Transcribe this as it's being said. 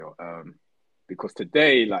Because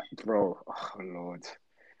today, like, bro, oh Lord,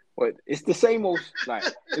 what? It's the same old, like,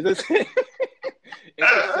 it's the same, it's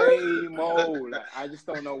the same old. Like, I just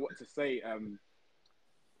don't know what to say.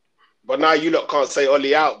 But now you lot can't say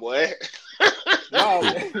Ollie out, boy. No,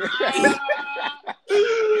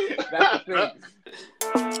 that's the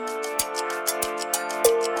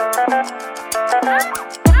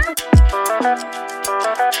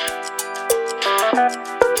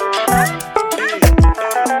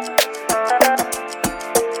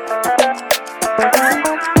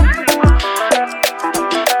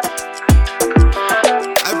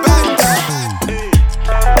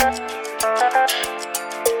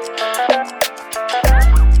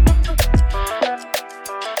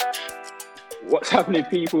What's happening,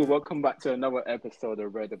 people? Welcome back to another episode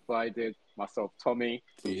of Red Divided. Myself, Tommy.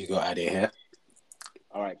 You got Addy here.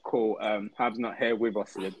 All right, cool. Ham's not here with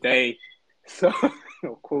us today. So,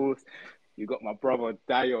 of course, you got my brother,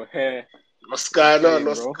 Dayo here. What's going on?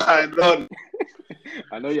 What's going on?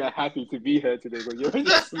 I know you're happy to be here today, but you're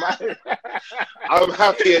just smiling. I'm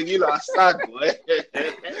happy and you lot are sad, boy.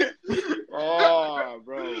 Oh,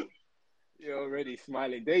 bro. You're already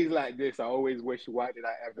smiling. Days like this, I always wish, why did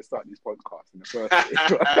I ever start this podcast in the first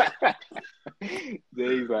place?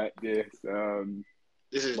 Days like this.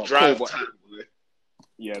 This is drive time, boy.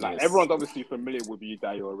 Yeah, like everyone's obviously familiar with you,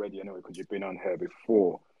 Dayo, already anyway, because you've been on here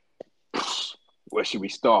before. Where should we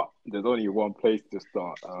start? There's only one place to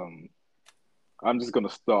start. I'm just going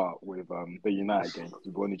to start with the United game, because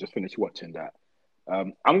we've only just finished watching that.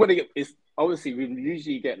 I'm going to get, it's obviously, we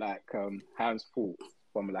usually get like Ham's thoughts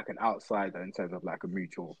from like an outsider in terms of like a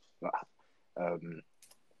mutual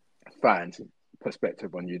fan's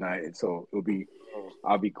perspective on United. So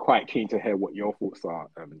I'll be quite keen to hear what your thoughts are,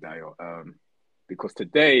 Dayo. Because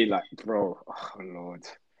today, like, bro, oh Lord,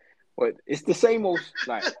 what? It's the same old,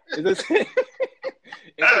 like, it's the same,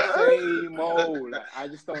 old. Like, I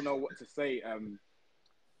just don't know what to say.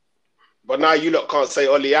 But now you lot can't say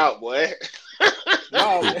Ollie out, boy.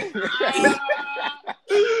 No,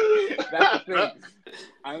 that's the thing.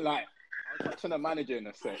 And like, I was watching the manager in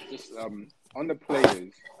a sec, just on the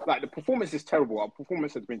players, like the performance is terrible. Our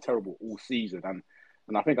performance has been terrible all season, and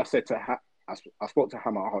I think I said to I spoke to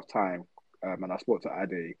Ham at half time, and I spoke to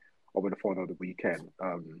Ade over the phone over the weekend.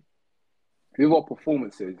 With our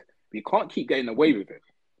performances, we can't keep getting away with it.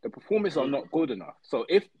 The performances are not good enough. So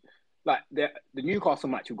if like the Newcastle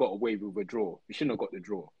match, we got away with a draw. We shouldn't have got the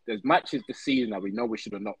draw. There's matches this season that we know we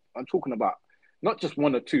should have not. I'm talking about not just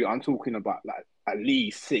one or two. I'm talking about like at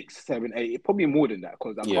least 6, 7, 8, probably more than that.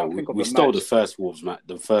 Because I can't think of we a stole match. the first Wolves match,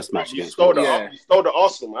 the first match You against stole Wolves. you stole the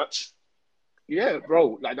Arsenal match. Yeah,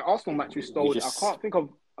 bro. Like the Arsenal match we stole. I can't think of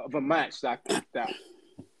a match that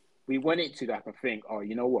we went into that I think, oh,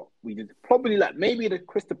 you know what? We did probably like maybe the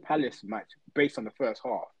Crystal Palace match based on the first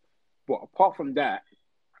half. But apart from that,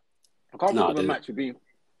 I can't think of a match being.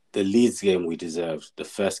 The Leeds game we deserved. The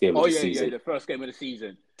first game of the season. The first game of the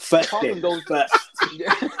season. First apart game. From those, first.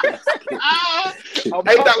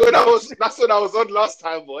 That's when I was on last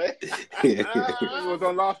time, boy. It was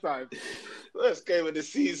on last time. First game of the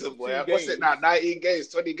season, boy. What's it now? 19 games,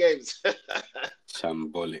 20 games.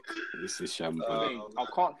 Shambolic. This is shambolic. I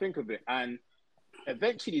can't think of it. And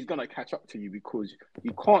eventually he's going to catch up to you because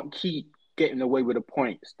you can't keep getting away with the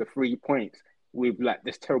points, the 3 points, with like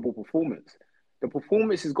this terrible performance. The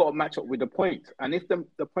performance has got to match up with the points. And if the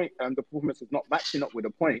performance is not matching up with the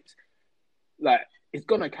points, like it's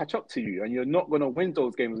going to catch up to you and you're not going to win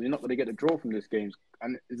those games. You're not going to get a draw from these games.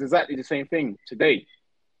 And it's exactly the same thing today.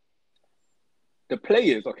 The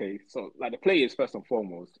players, okay, so like the players first and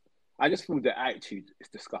foremost, I just feel the attitude is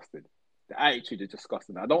disgusting. The attitude is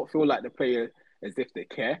disgusting. I don't feel like the players as if they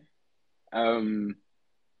care.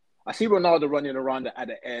 I see Ronaldo running around at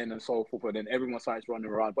the end and so forth, and then everyone starts running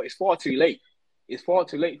around, but it's far too late. It's far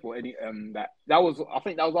too late for any that was I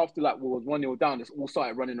think that was after like we was 1-0 down, just all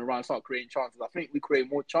started running around, started creating chances. I think we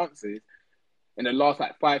created more chances in the last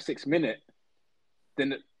like 5-6 minutes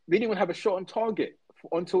than we didn't even have a shot on target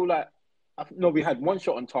until like we had one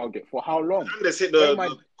shot on target for how long? Let's hit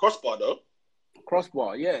the crossbar though.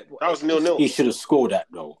 Crossbar, yeah. That was 0-0. He should have scored that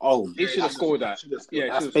though. He should have scored that. Yeah,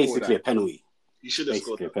 that's basically a penalty. He should have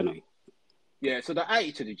scored a penalty. Yeah, so the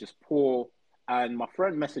attitude is just poor. And my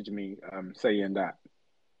friend messaged me saying that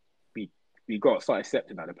we got to start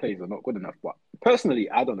accepting that the players are not good enough. But personally,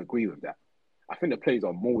 I don't agree with that. I think the players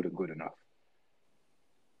are more than good enough.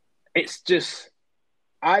 It's just,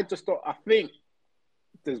 I think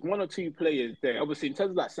there's one or two players there. Obviously, in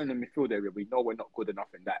terms of that centre midfield area, we know we're not good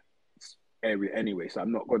enough in that area anyway. So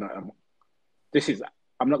I'm not going to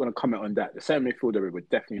comment on that. The centre midfield area were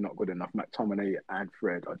definitely not good enough. McTominay and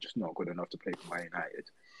Fred are just not good enough to play for Man United.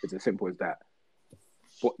 It's as simple as that.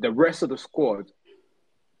 But the rest of the squad,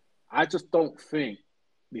 I just don't think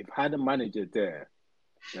we've had a manager there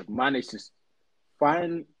that managed to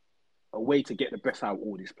find a way to get the best out of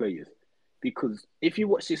all these players. Because if you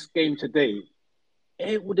watch this game today,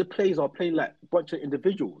 all the players are playing like a bunch of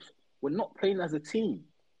individuals. We're not playing as a team.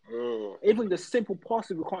 Even the simple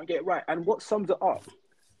passes we can't get right. And what sums it up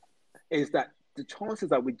is that the chances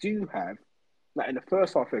that we do have, like in the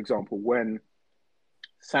first half, for example, when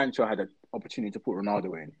Sancho had an opportunity to put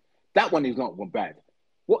Ronaldo in, that one is not one bad.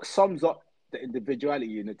 What sums up the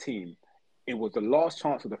individuality in the team, it was the last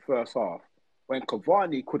chance of the first half when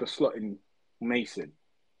Cavani could have slotted in Mason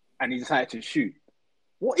and he decided to shoot.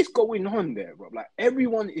 What is going on there, bro? Like,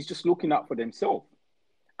 everyone is just looking out for themselves.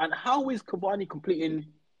 And how is Cavani completing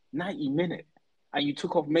 90 minutes? And you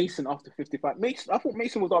took off Mason after 55. I thought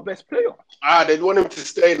Mason was our best player. They want him to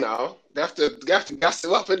stay now. They have to gas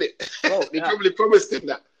him up, innit? They probably promised him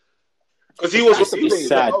that. Because he was going to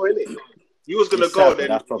go, innit? He was going to go.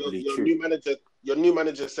 Then your new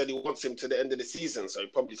manager said he wants him to the end of the season. So he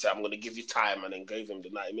probably said, I'm going to give you time, and then gave him the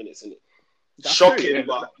 90 minutes, innit? Shocking,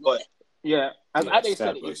 but yeah. As Ade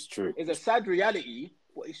said, it's true. It's a sad reality,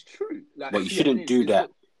 but it's true. Like, but you shouldn't do that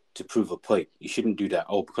to prove a point. You shouldn't do that.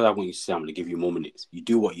 Oh, because I want you to say I'm going to give you more minutes. You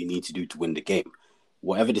do what you need to do to win the game.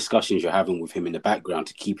 Whatever discussions you're having with him in the background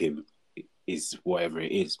to keep him is whatever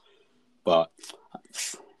it is. But,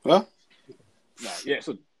 well.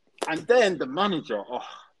 So, and then the manager,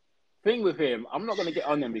 thing with him, I'm not going to get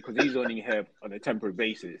on him because he's only here on a temporary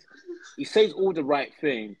basis. He says all the right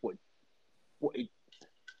thing, but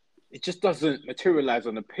it just doesn't materialize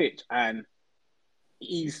on the pitch. And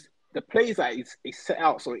the plays that he's set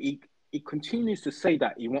out, so he continues to say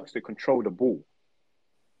that he wants to control the ball.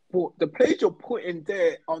 But the players you're putting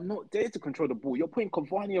there are not there to control the ball. You're putting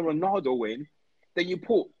Cavani and Ronaldo in, then you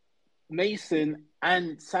put Mason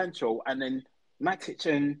and Sancho, and then Matic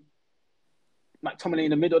and McTominay in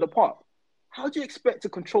the middle of the park. How do you expect to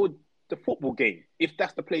control the football game if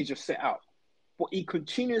that's the plays you're set out? But he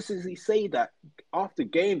continuously say that after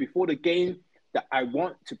game, before the game, that I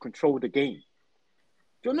want to control the game.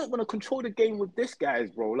 You're not going to control the game with this guys,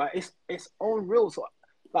 bro. Like, it's unreal. So,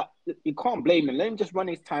 like, you can't blame him. Let him just run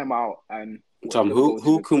his time out. And Tom,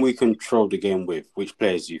 who can we control the game with? Which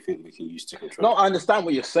players do you think we can use to control? No, I understand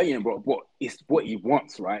what you're saying, bro. But it's what he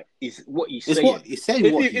wants, right? It's what he's saying. What he's saying.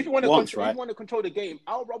 If you want to control the game,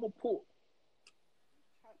 I'll rather put.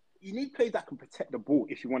 You need players that can protect the ball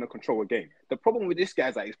if you want to control a game. The problem with this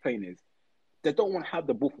guys that he's playing is they don't want to have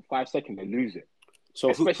the ball for 5 seconds and lose it.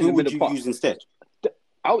 So who would you use instead?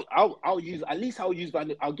 I'll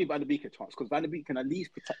give Van de Beek a chance because Van de Beek can at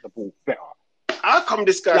least protect the ball better. How come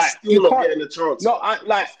this guy's still not getting a chance? No,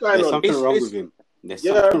 there's something wrong with him. There's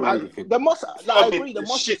something wrong with him. There must, I agree. There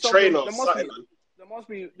must be something.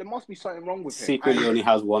 There must be something wrong with him. Secretly, only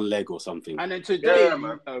has one leg or something. And then today,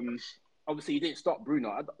 obviously, he didn't start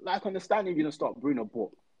Bruno. I understand if you didn't start Bruno, but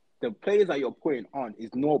the players that you're putting on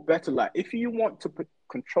is no better. Like, if you want to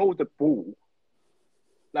control the ball,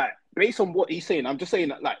 like, based on what he's saying, I'm just saying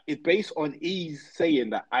that, like, it's based on he's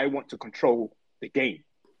saying that I want to control the game.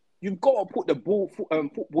 You've got to put the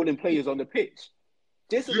footballing players on the pitch.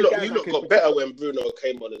 You got better when Bruno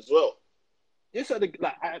came on as well.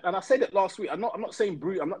 And I said it last week. I'm not saying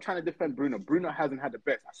Bruno. I'm not trying to defend Bruno. Bruno hasn't had the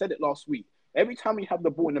best. I said it last week. Every time you have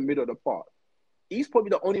the ball in the middle of the park, he's probably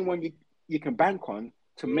the only one you can bank on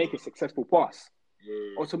to make a successful pass,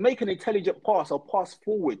 or to make an intelligent pass or pass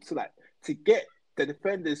forward, so that to get the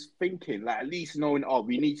defenders thinking, like, at least knowing,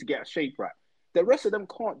 we need to get a shape right. The rest of them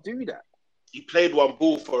can't do that. He played one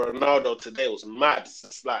ball for Ronaldo today. It was mad.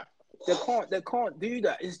 It's like they can't do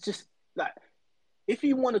that. It's just like, if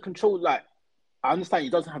you want to control, like, I understand he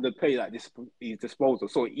doesn't have the play like this his disposal,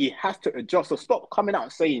 so he has to adjust. So stop coming out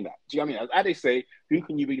and saying that. Do you know what I mean? As Ade say, who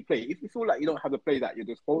can you really play? If you feel like you don't have the play at your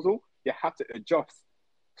disposal, you have to adjust.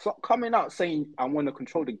 Stop coming out saying I want to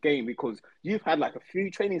control the game because you've had like a few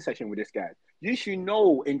training sessions with this guy. You should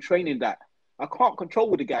know in training that I can't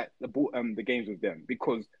control the games with them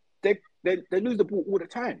because they lose the ball all the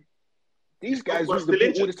time. These guys lose the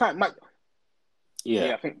ball all the time.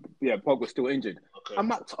 I think Pogba's still injured. Okay. I'm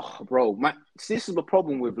like, this is the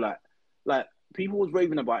problem with like people was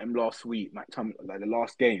raving about him last week, like the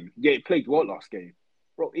last game. Yeah, he played well last game.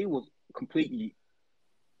 Bro, he was completely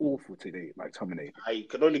awful today, like McTominay. I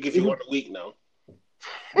can only give you 1 week now.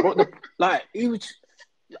 Bro, it's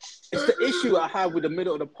the issue I have with the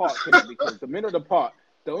middle of the park, because the middle of the park,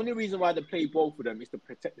 the only reason why they play both of them is to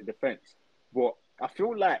protect the defense. But I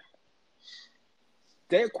feel like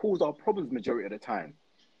they cause our problems majority of the time,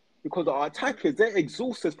 because our attackers, they're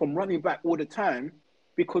exhausted from running back all the time,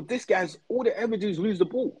 because this guy's all they ever do is lose the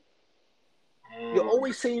ball. You're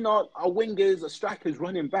always seeing our wingers, our strikers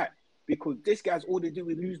running back because this guy's all they do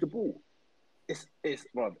is lose the ball. It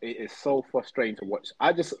is so frustrating to watch.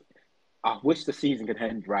 I wish the season could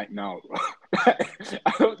end right now. I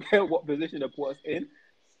don't care what position they put us in.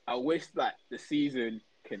 I wish that the season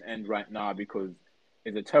can end right now because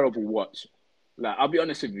it's a terrible watch. Like, I'll be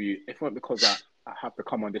honest with you, if not because I have to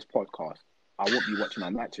come on this podcast, I won't be watching my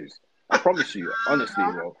matches. I promise you, honestly,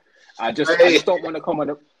 bro. I just don't want to come on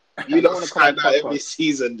the. You don't want to come on that every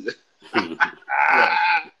season. Yeah.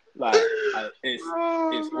 Like, it's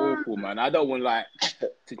awful, man. I don't want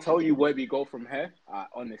to tell you where we go from here. I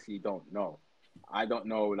honestly don't know. I don't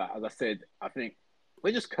know. Like, as I said, I think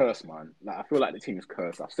we're just cursed, man. Like, I feel like the team is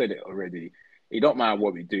cursed. I've said it already. It don't matter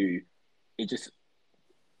what we do. It just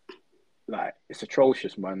it's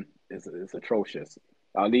atrocious, man. It's atrocious.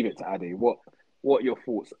 I'll leave it to Ade. What are your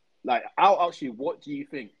thoughts? Like, I'll ask you, what do you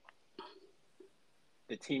think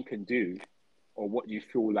the team can do, or what do you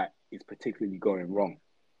feel like is particularly going wrong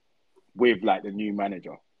with the new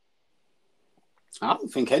manager? I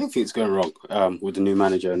don't think anything's going wrong with the new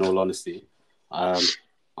manager, in all honesty. I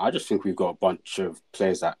just think we've got a bunch of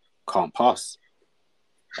players that can't pass.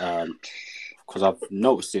 Because I've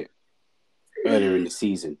noticed it earlier in the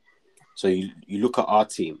season. So you look at our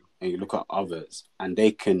team and you look at others, and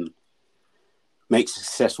they can make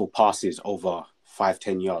successful passes over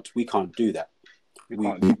 5-10 yards. We can't do that. We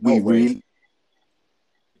really,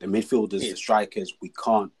 the midfielders, the strikers, we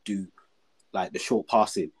can't do the short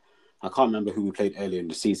passing. I can't remember who we played earlier in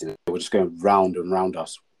the season. They were just going round and round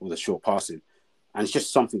us with a short passing. And it's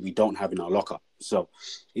just something we don't have in our locker. So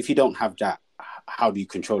if you don't have that, how do you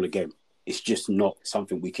control a game? It's just not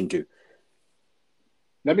something we can do.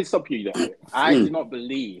 Let me stop you there. I do not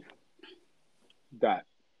believe that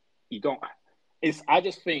you don't. I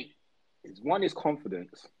just think one is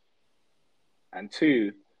confidence, and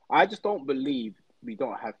two, I just don't believe we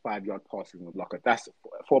don't have 5-yard passes in the locker. That's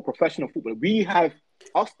for professional football.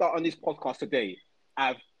 I'll start on this podcast today.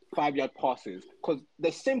 Have 5-yard passes because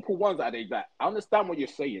the simple ones that I understand what you're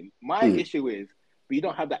saying. My issue is we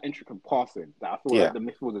don't have that intricate passing that I feel like the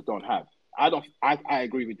midfielders don't have. I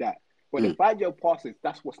agree with that. But the 5-yard passes,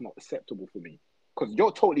 that's what's not acceptable for me. Because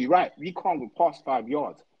you're totally right. We can't go past 5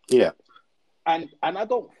 yards. Yeah. And I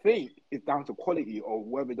don't think it's down to quality or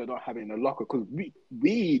whether they don't have it in the locker. Because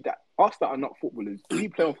us that are not footballers, we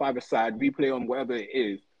play on 5-a-side, we play on whatever it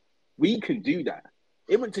is. We can do that.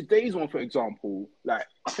 Even today's one, for example, I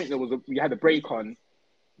think we had a break on.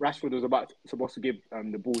 Rashford was supposed to give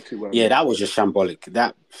the ball to. That was just shambolic.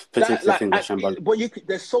 That particular thing was shambolic. But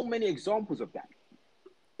there's so many examples of that.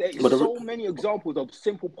 There's so many examples of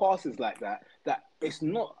simple passes like that it's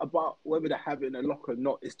not about whether they have it in a locker or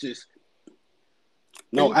not. It's just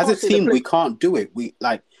no. As a team, we can't do it.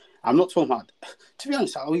 I'm not talking about. To be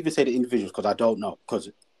honest, I'll even say the individuals because I don't know because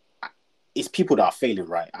it's people that are failing.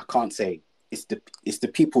 Right, I can't say it's the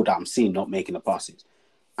people that I'm seeing not making the passes,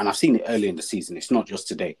 and I've seen it early in the season. It's not just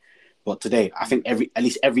today, but today I think at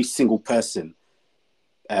least every single person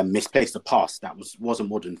misplaced a pass that wasn't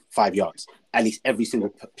more than 5 yards. At least every single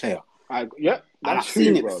player. And I've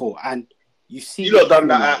seen it before. And you see, you lot done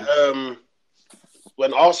that at,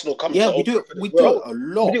 when Arsenal come. Yeah, we do it. We do it a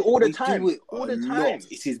lot. We do it all the time. All the time.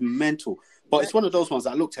 It is mental. But it's one of those ones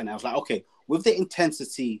that I looked at and I was like, okay, with the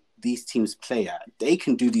intensity these teams play at, they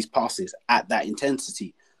can do these passes at that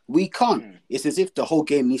intensity. We can't. It's as if the whole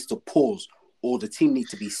game needs to pause or the team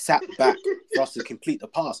needs to be sat back for us to complete the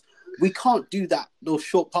pass. We can't do that, those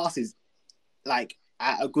short passes,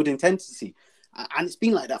 at a good intensity. And it's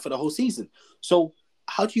been like that for the whole season. So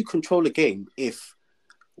how do you control a game if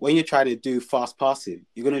when you're trying to do fast passing,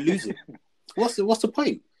 you're going to lose it? What's the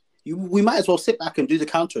point? We might as well sit back and do the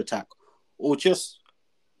counter-attack or just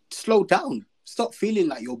slow down. Stop feeling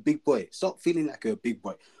like you're a big boy. Stop feeling like you're a big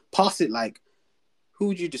boy. Pass it who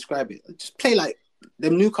would you describe it? Just play like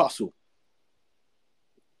them Newcastle.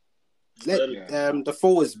 Let the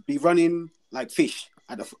forwards be running like fish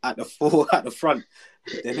at the front.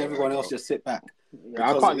 Then everyone else just sit back.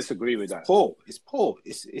 Yeah, I can't disagree with that. It's poor.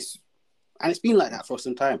 And it's been like that for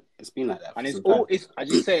some time. It's been like that. And it's as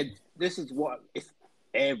you said, this is what it's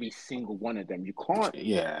every single one of them. You can't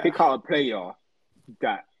pick out a player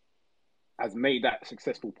that has made that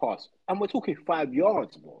successful pass. And we're talking 5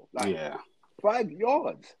 yards, bro. 5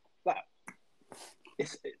 yards.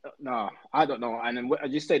 I don't know. And then I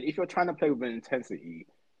just said, if you're trying to play with an intensity,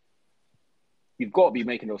 you've got to be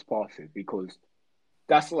making those passes because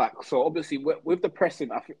that's so obviously with the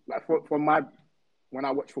pressing, I feel when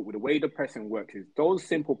I watch football, the way the pressing works is those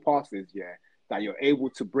simple passes, that you're able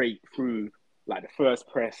to break through like the first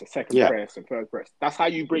press, the second press, and third press. That's how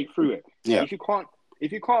you break through it. Yeah. If you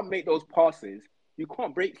can't make those passes, you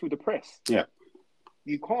can't break through the press. Yeah.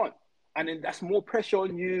 You can't. And then that's more pressure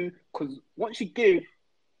on you, because once you give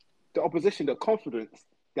the opposition the confidence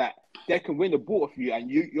that they can win the ball off you and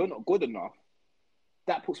you're not good enough,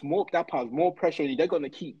 that puts more pressure on you. They're going to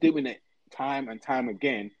keep doing it time and time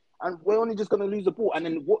again. And we're only just going to lose the ball. And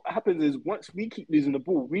then what happens is once we keep losing the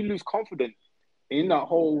ball, we lose confidence in that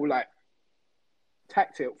whole like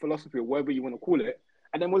tactic, philosophy, or whatever you want to call it.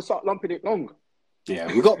 And then we'll start lumping it long. Yeah,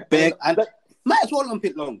 we got bare, and might as well lump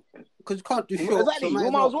it long because you can't do short. Exactly,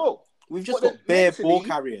 so might as well. We've just got bare ball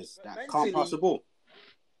carriers that can't pass the ball.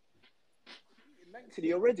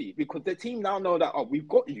 Mentally already, because the team now know that, we've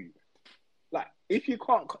got you. Like, if you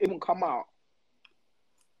can't even come out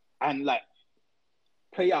and like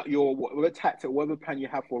play out your whatever tactic, whatever plan you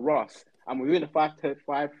have for Ross, and within the first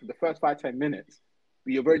 5-10 minutes,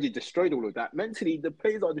 we've already destroyed all of that. Mentally, the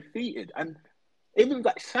players are defeated. And even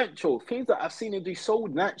like Sancho, things that I've seen him do so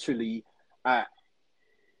naturally at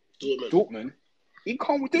Dortmund, he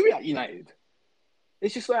can't do it at United.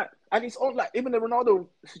 It's just like, and it's on like, even the Ronaldo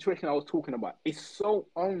situation I was talking about, it's so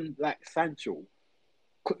on like Sancho.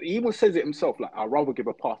 He even says it himself, like, I'd rather give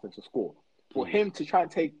a pass than to score. For him to try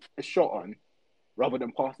and take a shot on rather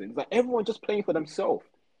than passing, it's like everyone just playing for themselves.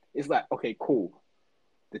 It's like, okay, cool.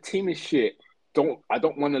 The team is shit. I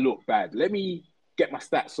don't want to look bad. Let me get my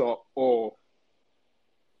stats up or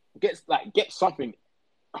get something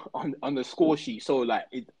on the score sheet. So like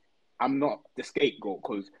I'm not the scapegoat,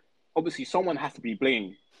 because obviously someone has to be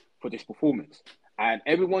blamed for this performance. And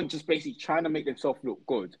everyone just basically trying to make themselves look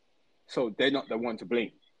good, so they're not the one to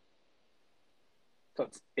blame. So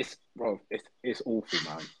it's awful,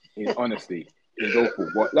 man. Honestly, it's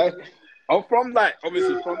awful. From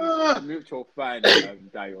a mutual fan,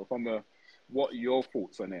 Dio, what are your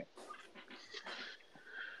thoughts on it?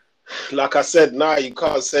 Like I said,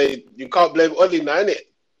 you can't blame Oli now, innit?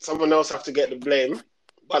 Someone else have to get the blame.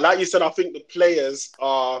 But like you said, I think the players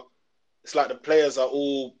are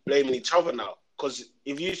all blaming each other now. Because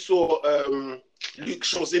if you saw Luke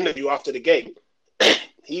Shaw's interview after the game,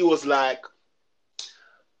 he was like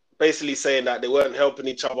basically saying that they weren't helping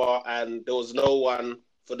each other and there was no one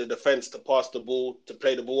for the defense to pass the ball, to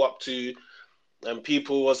play the ball up to, and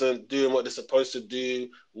people wasn't doing what they're supposed to do.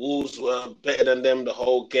 Wolves were better than them the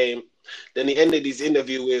whole game. Then he ended his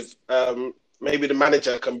interview with, maybe the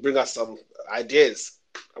manager can bring us some ideas.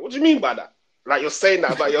 What do you mean by that? Like, you're saying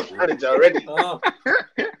that about your manager already.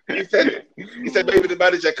 He said maybe the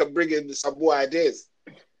manager can bring in some more ideas.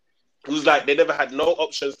 He was like, they never had no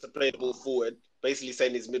options to play the ball forward, basically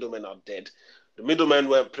saying his middlemen are dead. The middlemen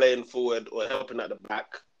weren't playing forward or helping at the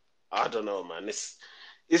back. I don't know, man. It's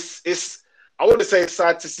I want to say it's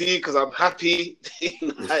sad to see because I'm happy.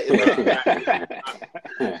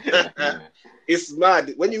 It's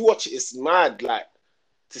mad. When you watch it, it's mad. Like,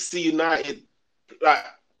 to see United, like,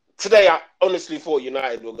 today, I honestly thought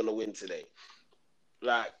United were going to win today.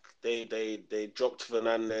 Like, they dropped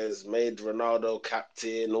Fernandes, made Ronaldo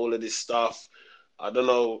captain, all of this stuff. I don't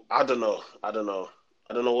know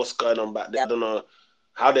what's going on back there. I don't know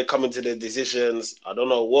how they're coming to their decisions. I don't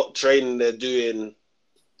know what training they're doing.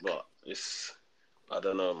 But I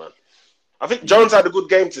don't know, man. I think Jones had a good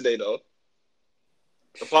game today, though.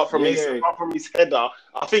 Apart from his header,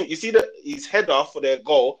 I think you see that his header for their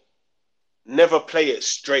goal, never play it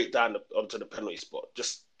straight down onto the penalty spot,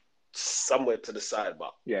 just somewhere to the side.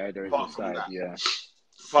 But there is a side.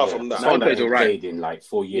 Apart from that, he played all right. Played in like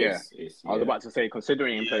 4 years. I was about to say,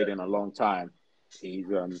 considering he played in a long time, he's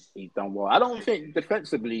done well. I don't think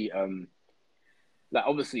defensively, like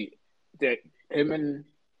obviously, him and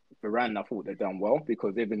Varane, I thought they done well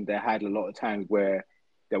because even they had a lot of times where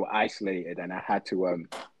they were isolated and I had to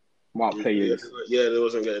mark players. Yeah, they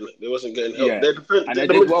wasn't getting help. Yeah. The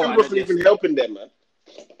midfield wasn't even helping them, man.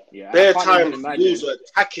 Yeah, bare times Wolves were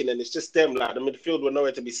attacking and it's just them. Like, the midfield were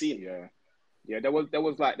nowhere to be seen. Yeah, there wasn't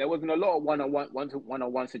a lot of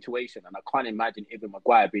one-on-one situation, and I can't imagine even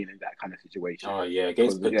Maguire being in that kind of situation. Oh yeah,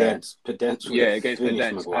 against Pedence. Against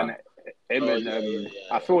Pedence, and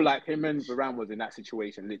I feel like him and Varane was in that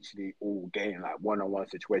situation literally all game, like one-on-one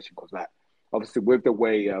situation, because like obviously with the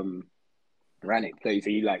way Ranić plays,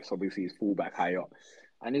 he likes obviously his fullback high up,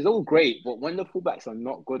 and it's all great, but when the fullbacks are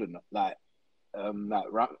not good enough, like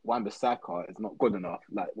Wan-Bissaka is not good enough,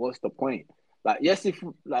 like what's the point? Like, yes, if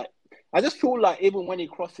like I just feel like even when he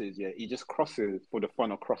crosses, he just crosses for the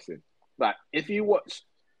fun of crossing. Like, if you watch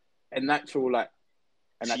a natural like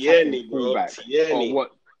an attacking fullback, or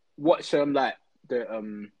watch like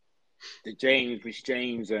the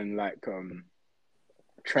James and like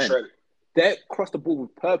Trent. they cross the ball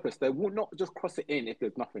with purpose. They will not just cross it in if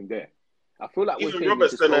there's nothing there. I feel like even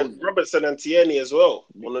Robertson and Tierney as well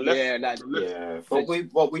on the left.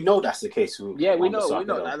 But we know that's the case. We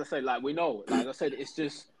know. As I said, we know. Like I said, it's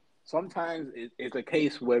just sometimes it's a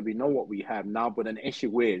case where we know what we have now, but an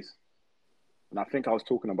issue is, and I think I was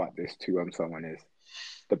talking about this to someone, is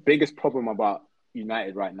the biggest problem about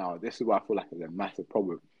United right now. This is what I feel like is a massive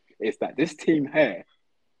problem. Is that this team here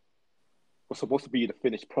was supposed to be the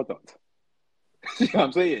finished product. You know what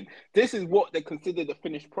I'm saying? This is what they consider the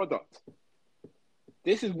finished product.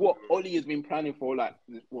 This is what Oli has been planning for, the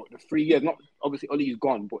 3 years. Not obviously Oli is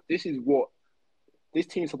gone, but this is what this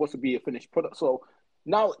team is supposed to be, a finished product. So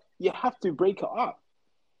now you have to break it up.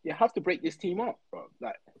 You have to break this team up, bro.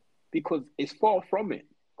 Because it's far from it.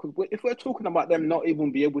 Because if we're talking about them not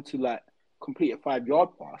even be able to complete a 5-yard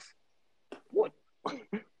pass, what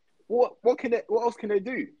else can they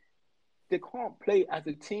do? They can't play as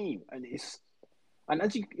a team,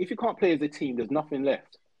 if you can't play as a team, there's nothing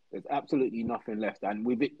left. There's absolutely nothing left, and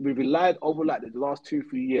we've relied over the last 2-3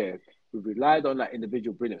 years. We've relied on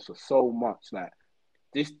individual brilliance for so much.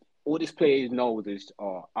 All this player knows is,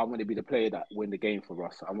 I want to be the player that win the game for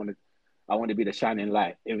us. I want to be the shining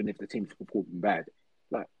light, even if the team's performing bad.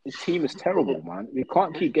 The team is terrible, man. We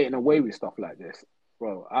can't keep getting away with stuff like this,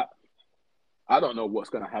 bro. I don't know what's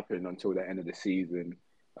going to happen until the end of the season,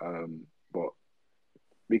 but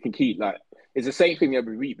we can keep it's the same thing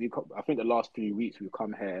every week. I think the last few weeks we've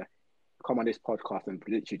come on this podcast and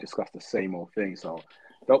literally discuss the same old thing. So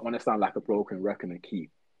don't want to sound like a broken record and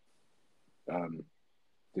keep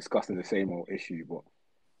discussing the same old issue. But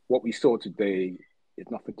what we saw today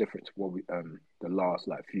is nothing different to what we the last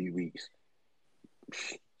few weeks.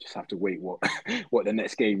 Just have to wait what the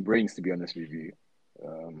next game brings. To be honest with you,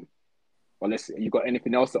 you got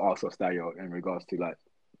anything else to ask us, Dayo, in regards to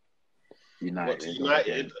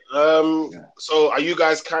United. So are you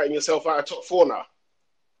guys counting yourself out of top 4 now?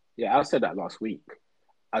 Yeah, I said that last week.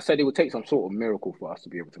 I said it would take some sort of miracle for us to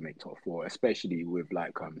be able to make top 4, especially with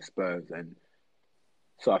Spurs. And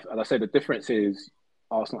so, as I said, the difference is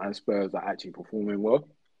Arsenal and Spurs are actually performing well.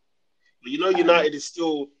 But United is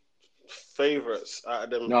still favourites out of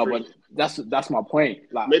them. No, but that's my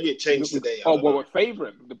point. Maybe it changed today. We're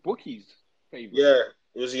favourite. The bookies favourite. Yeah.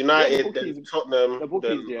 It was United, then Tottenham. The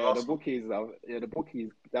bookies.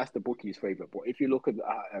 That's the bookies' favourite. But if you look at,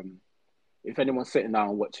 if anyone's sitting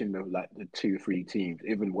down watching the 2-3 teams,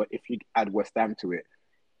 even if you add West Ham to it,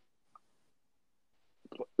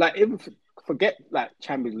 even forget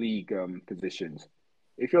Champions League positions.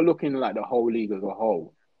 If you're looking at the whole league as a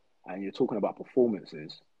whole, and you're talking about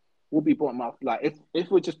performances, we'll be bottom half.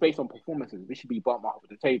 If we're just based on performances, we should be bottom half of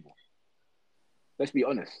the table. Let's be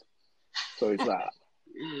honest. So it's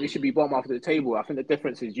we should be bottom half of the table. I think the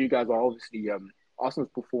difference is you guys are obviously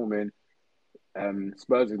Arsenal's performing,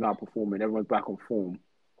 Spurs is now performing. Everyone's back on form.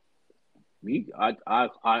 I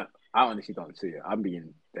honestly don't see it. I'm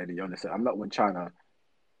being deadly honest. I'm not one trying to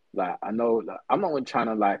I'm not one trying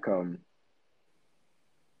to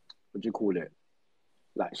what do you call it?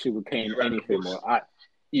 Sugarcane anything or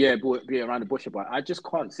be around the bush about. I just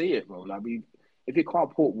can't see it, bro. If you can't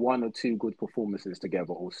put 1 or 2 good performances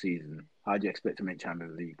together all season, how do you expect to make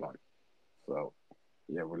Champions League on? So,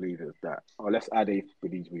 yeah, we'll leave it at that. Let's add if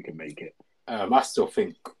we can make it. I still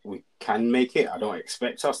think we can make it. I don't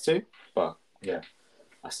expect us to, but yeah,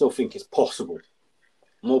 I still think it's possible.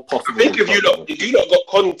 More possible. I think if you not got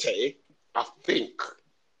Conte, I think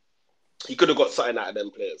he could have got something out of them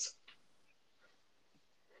players.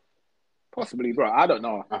 Possibly, bro. I don't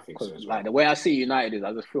know. I think so as well. The way I see United is,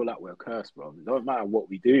 I just feel like we're cursed, bro. It doesn't matter what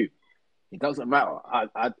we do. It doesn't matter. I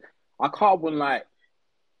can't even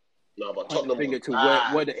but Tottenham finger to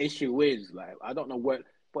where the issue is. I don't know where.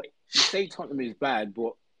 But you say Tottenham is bad,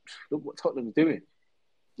 but look what Tottenham's doing.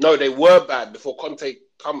 No, they were bad before Conte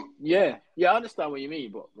come. Yeah, I understand what you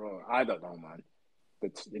mean, but bro, I don't know, man.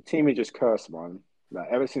 The team is just cursed, man.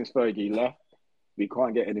 Ever since Fergie left, we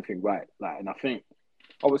can't get anything right. And I think.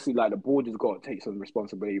 Obviously, the board has got to take some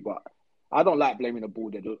responsibility, but I don't like blaming the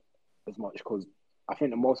board as much because I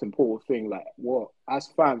think the most important thing, as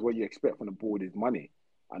fans, what you expect from the board is money,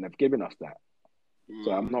 and they've given us that.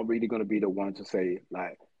 So I'm not really going to be the one to say,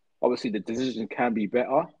 obviously the decision can be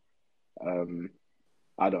better.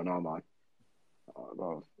 I don't know, man.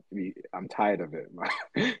 I'm tired of it, man.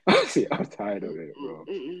 I'm tired of it, bro.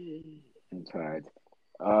 I'm tired.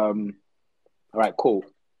 All right, cool.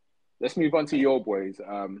 Let's move on to your boys.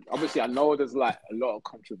 Obviously, I know there's a lot of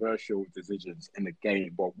controversial decisions in the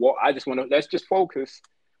game, but let's just focus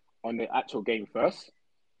on the actual game first.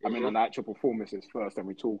 I mean, on the actual performances first, and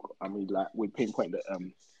we pinpoint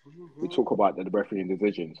that we talk about the refereeing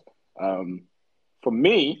decisions. For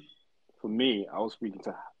me, I was speaking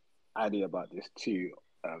to Addy about this too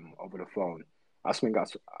over the phone. I spoke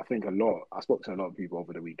to a lot of people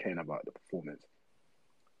over the weekend about the performance.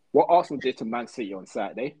 What Arsenal did to Man City on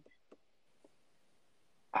Saturday,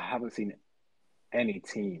 I haven't seen any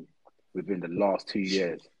team within the last 2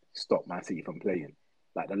 years stop Man City from playing.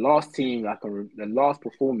 Like the last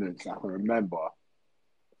performance I can remember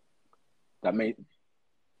that made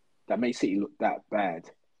City look that bad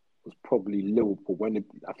was probably Liverpool. When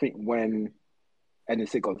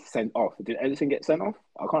Ederson got sent off. Did Ederson get sent off?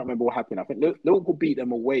 I can't remember what happened. I think Liverpool beat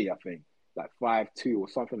them away, I think, like 5-2 or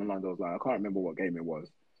something along those lines. I can't remember what game it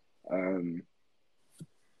was.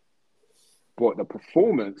 But the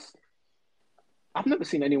performance, I've never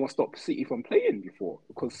seen anyone stop City from playing before,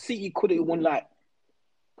 because City couldn't even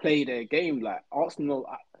play their game. Like Arsenal,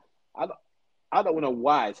 I don't want to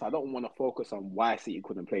why, so I don't want to focus on why City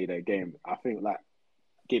couldn't play their game. I think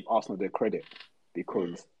give Arsenal their credit,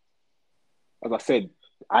 because as I said,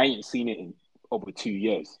 I ain't seen it in over 2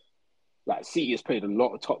 years. Like City has played a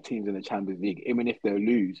lot of top teams in the Champions League. Even if they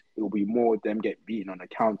lose, it will be more them get beaten on the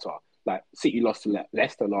counter. Like City lost to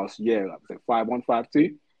Leicester last year, like was it 5-1, 5-2?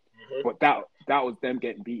 Mm-hmm. But that was them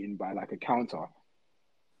getting beaten by a counter.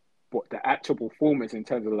 But the actual performance in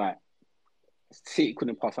terms of City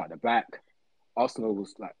couldn't pass out the back. Arsenal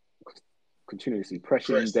was continuously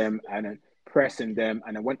pressuring them and then pressing them.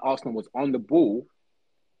 And then when Arsenal was on the ball,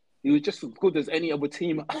 he was just as good as any other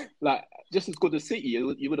team, just as good as City.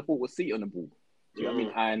 You would have thought was City on the ball. Do you know what I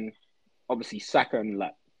mean? And obviously Saka and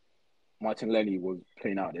Martinelli was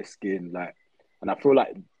playing out their skin. And I feel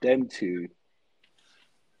like them two,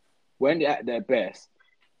 when they're at their best,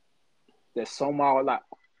 they're somehow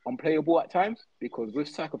unplayable at times. Because with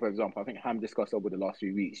Saka, for example, I think Ham discussed over the last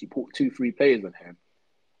few weeks, he put 2-3 players on him,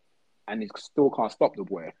 and he still can't stop the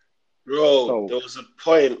boy. Bro, there was a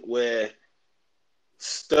point where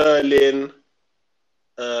Sterling,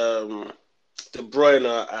 De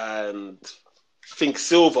Bruyne, and I think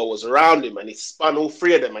Silva was around him, and he spun all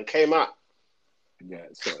three of them and came out. Yeah,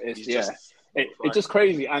 so it's just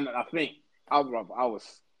crazy. And I think I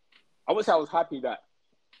was happy that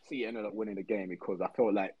City ended up winning the game, because I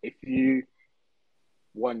felt like if you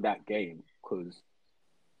won that game, because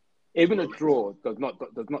even a draw does not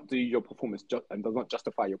do your performance and does not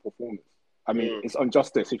justify your performance. I mean, it's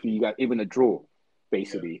injustice if you get even a draw,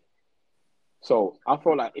 basically. Yeah. So I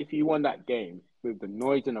felt like if you won that game with the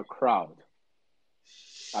noise in the crowd,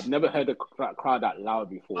 I've never heard a crowd that loud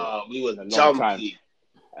before. We were jumpy.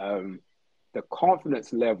 The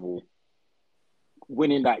confidence level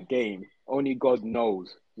winning that game, only God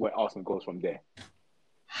knows where Arsenal goes from there.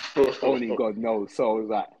 Only God knows. So it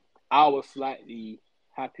was I was slightly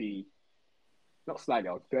happy. Not slightly,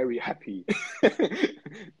 I was very happy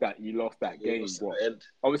that you lost that game. But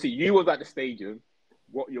obviously, you was at the stadium.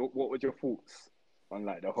 What were your thoughts on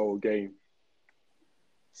the whole game?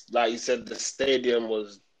 Like you said, the stadium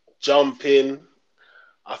was jumping.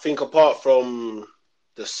 I think apart from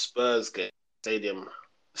the Spurs game, the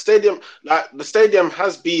stadium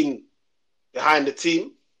has been behind the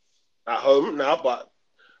team at home now, but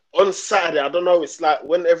on Saturday, I don't know, it's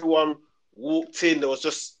when everyone walked in, there was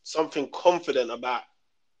just something confident about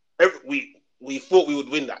we thought we would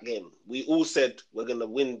win that game. We all said we're going to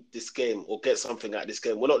win this game or get something out of this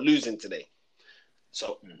game. We're not losing today.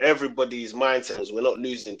 So everybody's mindset was we're not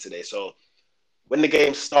losing today. So when the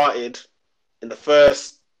game started, in the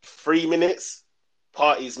first 3 minutes,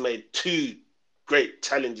 parties made 2 great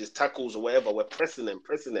challenges, tackles or whatever. We're pressing them.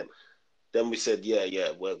 Then we said,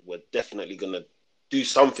 we're definitely going to do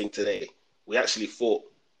something today. We actually thought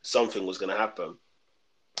something was going to happen.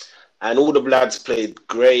 And all the lads played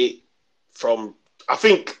great. I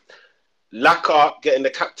think Laka getting the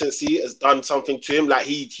captaincy has done something to him.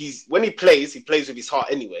 He's when he plays with his heart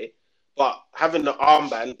anyway. But having the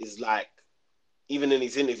armband is even in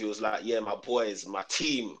his interview, was my boys, my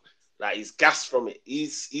team. He's gassed from it. He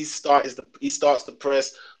starts the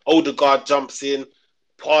press. Odegaard jumps in.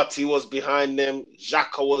 Partey was behind them.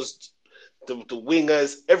 Xhaka was the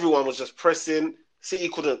wingers. Everyone was just pressing. City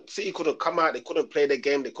couldn't come out. They couldn't play their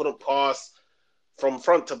game. They couldn't pass from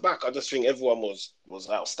front to back. I just think everyone was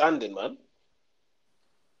outstanding, man.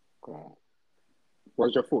 Cool.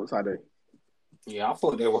 What's your thoughts, Ade? Yeah, I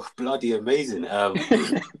thought they were bloody amazing.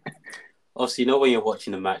 Obviously, when you're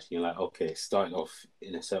watching the match, and you're okay, it started off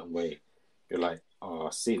in a certain way. You're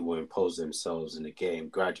City will impose themselves in the game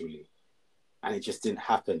gradually. And it just didn't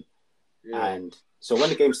happen. Yeah. And so when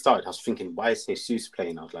the game started, I was thinking, why is Jesus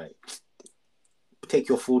playing? I was like, take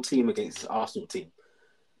your full team against this Arsenal team.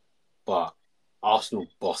 But Arsenal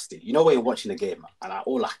bossed it. When you're watching the game, and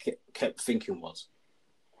all I kept thinking was,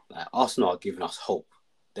 Like Arsenal are giving us hope.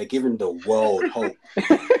 They're giving the world hope.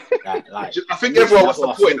 I think everyone was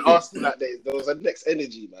supporting Arsenal that day. There was a next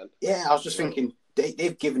energy, man. Yeah, I was just thinking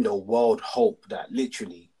they've given the world hope that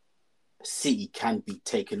literally City can be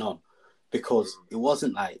taken on, because it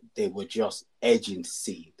wasn't like they were just edging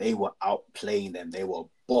City. They were outplaying them. They were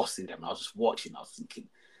bossing them. I was just watching. I was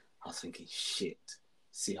thinking, shit.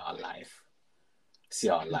 See our life.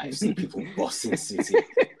 See people bossing City.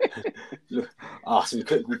 Look,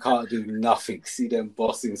 we can't do nothing. See them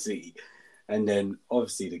bossing City. And then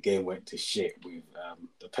obviously the game went to shit with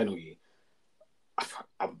the penalty.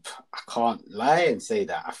 I can't lie and say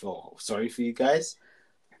that I felt sorry for you guys.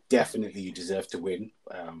 Definitely you deserve to win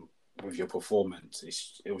with your performance.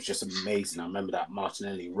 It was just amazing. I remember that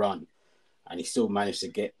Martinelli run, and he still managed to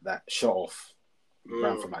get that shot off. He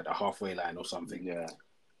ran from like the halfway line or something. Yeah.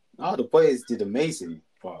 Oh, the boys did amazing,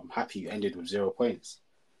 but I'm happy you ended with 0 points.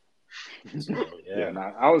 So,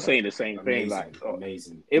 I was saying the same thing. Like,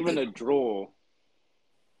 amazing. Even a draw,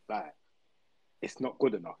 like, it's not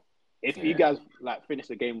good enough. If you guys like finish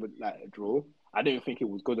the game with like a draw, I don't think it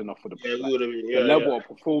was good enough for the level of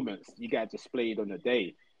performance you guys displayed on the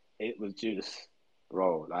day. It was just,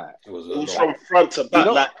 bro, like it was from front to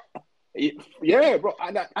back, bro.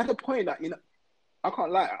 And at the point that I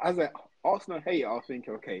can't lie. As an Arsenal hater, I was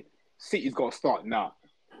thinking, okay, City's got to start now.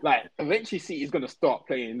 Like, eventually City's going to start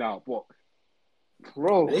playing now. But,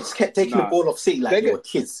 bro... They just kept taking the ball off City like they were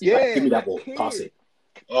kids. Yeah, like, give me that ball, pass it.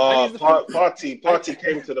 Party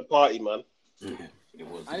came to the party, man. Mm-hmm. It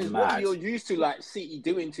was and it's mad. what you're used to, like, City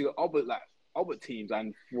doing to other teams.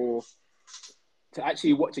 And to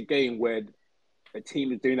actually watch a game where a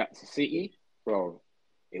team is doing that to City, bro,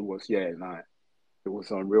 it was, it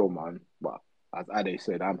was unreal, man. But as Ade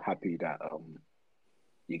said, I'm happy that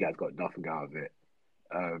you guys got nothing out of it.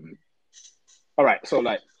 All right, so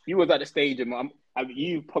like you was at the stadium.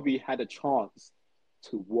 You probably had a chance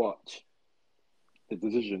to watch the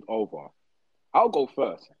decision over. I'll go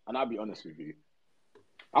first, and I'll be honest with you.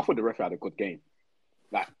 I thought the ref had a good game.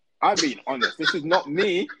 Like, I'm being honest. This is not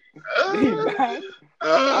me being bad.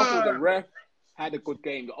 I thought the ref had a good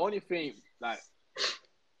game. The only thing, like,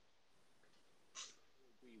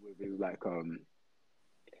 is like,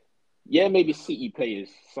 maybe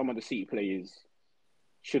some of the City players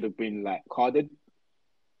should have been like carded,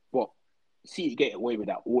 but City get away with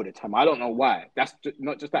that all the time. I don't know why. That's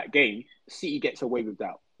not just that game. City gets away with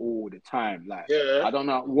that all the time. Like, I don't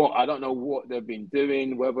know what they've been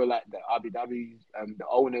doing. Whether like the Abu Dhabi, the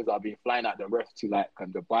owners are being flying out the ref to like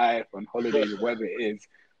Dubai on holiday, whatever it is.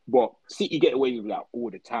 But City get away with that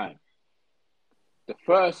all the time. The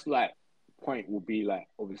first like point will be like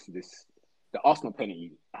obviously the Arsenal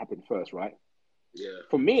penalty happened first, right? Yeah.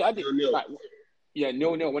 For me, I did like. Yeah,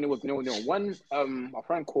 0-0 when it was 0-0. One, my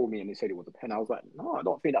friend called me and they said it was a pen. I was like, no, I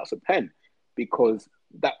don't think that's a pen, because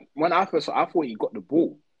that when I first saw, I thought he got the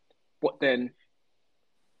ball, but then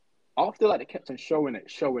after like they kept on showing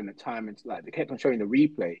the time, and like they kept on showing the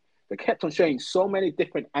replay, they kept on showing so many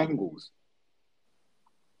different angles,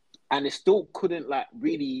 and it still couldn't like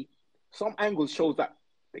really. Some angles shows that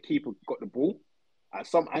the keeper got the ball, and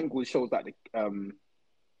some angles shows that the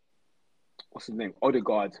what's his name,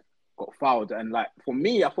 Odegaard, got fouled. And like for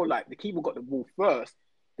me, I thought like the keeper got the ball first,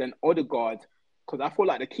 then Odegaard, because I thought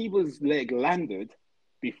like the keeper's leg landed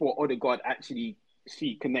before Odegaard actually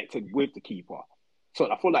connected with the keeper.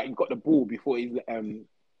 So I feel like he got the ball before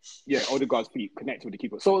Odegaard's feet connected with the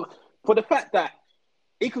keeper. So for the fact that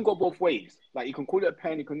it can go both ways, like you can call it a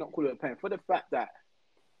pen, you can not call it a pen. For the fact that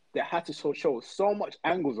they had to show so much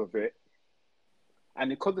angles of it, and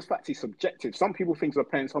because the fact it's subjective, some people think it's a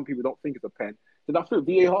pen, some people don't think it's a pen. Then I feel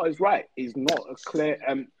VAR is right. It's not a clear.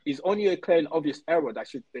 It's only a clear and obvious error that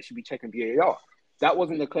they should be checking VAR. That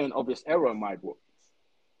wasn't a clear and obvious error in my book.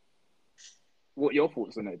 What are your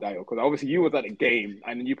thoughts on that, Dio? Because obviously you was at the game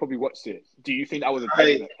and you probably watched it. Do you think that was a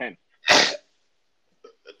pen?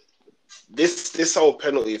 This whole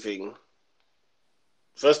penalty thing.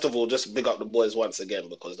 First of all, just big up the boys once again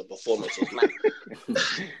because the performance was mad.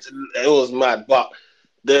 It was mad, but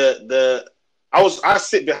I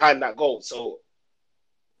sit behind that goal, so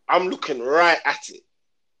I'm looking right at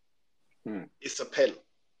it. It's a pen.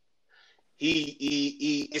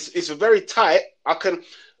 It's very tight. I can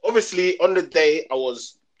obviously on the day I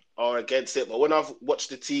was against it, but when I've watched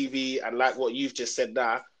the TV and like what you've just said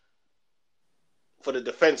now, for the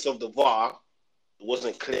defense of the VAR, it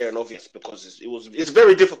wasn't clear and obvious because it's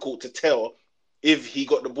very difficult to tell if he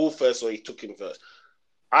got the ball first or he took him first.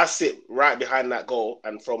 I sit right behind that goal,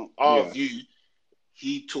 and from our view,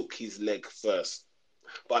 he took his leg first.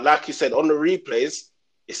 But like you said, on the replays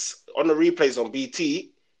on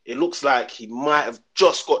BT, it looks like he might have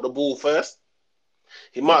just got the ball first.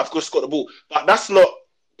 He might have just got the ball. But that's not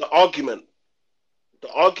the argument.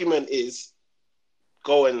 The argument is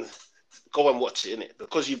go and watch it, innit?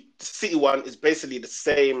 Because the City one is basically the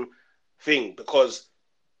same thing, because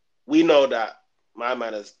we know that my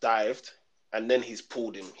man has dived and then he's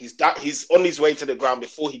pulled him. He's on his way to the ground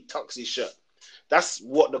before he tucks his shirt. That's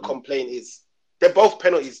what the complaint is. They're both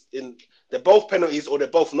penalties or they're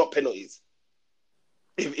both not penalties.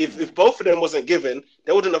 If both of them wasn't given,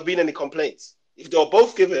 there wouldn't have been any complaints. If they were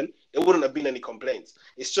both given, there wouldn't have been any complaints.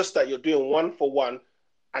 It's just that you're doing one for one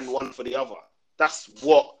and one for the other. That's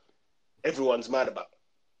what everyone's mad about.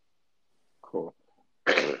 Cool.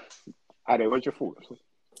 Ade, what's your thoughts?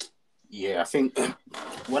 Yeah, I think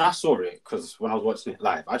when I saw it, because when I was watching it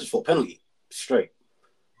live, I just thought penalty, straight.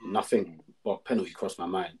 Nothing but penalty crossed my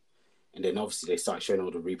mind. And then obviously they started showing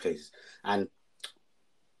all the replays. And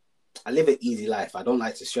I live an easy life. I don't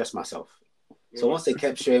like to stress myself. So once they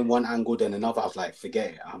kept showing one angle, then another, I was like,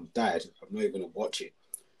 forget it. I'm tired. I'm not even going to watch it.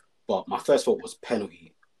 But my first thought was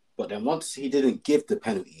penalty. But then once he didn't give the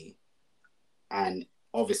penalty, and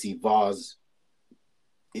obviously VAR's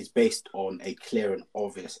is based on a clear and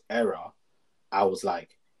obvious error, I was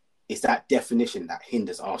like, it's that definition that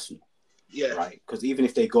hinders Arsenal. Yeah. Right? Because even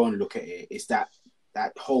if they go and look at it, it's that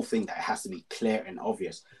whole thing that it has to be clear and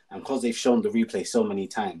obvious. And because they've shown the replay so many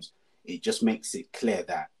times, it just makes it clear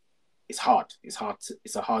that it's hard. It's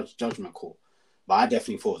a hard judgment call. But I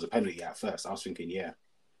definitely thought it was a penalty at first. I was thinking, yeah.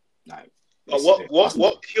 Like, but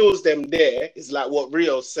what kills them there is like what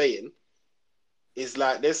Rio's saying, is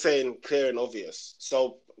like they're saying clear and obvious.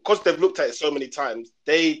 So because they've looked at it so many times,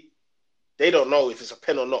 they don't know if it's a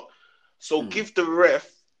pen or not. So give the ref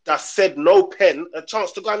that said no pen a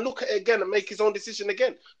chance to go and look at it again and make his own decision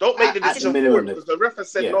again. Don't make the decision for it because the ref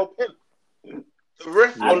has said no pen. The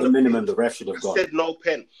ref at the minimum, the ref should have said no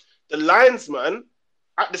pen. The linesman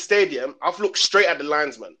at the stadium, I've looked straight at the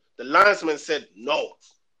linesman. The linesman said no.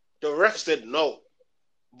 The ref said no.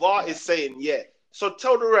 VAR is saying yeah. So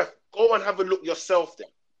tell the ref, go and have a look yourself then.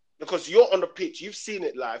 Because you're on the pitch. You've seen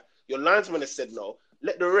it live. Your linesman has said no.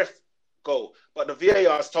 Let the ref go. But the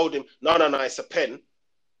VAR has told him, no, it's a pen.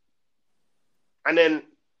 And then,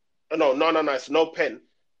 no, it's no pen.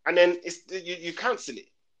 And then you cancel it.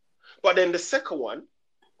 But then the second one,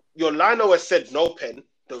 your lino has said no pen.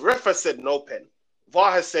 The ref has said no pen.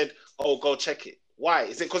 VAR has said, oh, go check it. Why?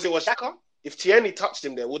 Is it because it was Xhaka? If Tierney touched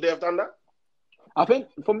him there, would they have done that? I think,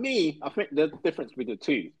 for me, there's a difference with the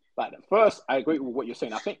two. Like, first, I agree with what you're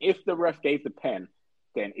saying. I think if the ref gave the pen,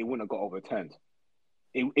 then it wouldn't have got overturned.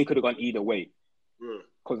 It could have gone either way.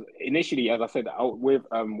 Because initially, as I said,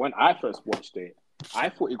 when I first watched it, I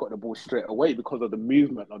thought he got the ball straight away because of the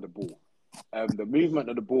movement of the ball. The movement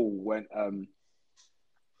of the ball went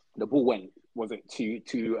was it to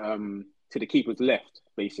the keeper's left,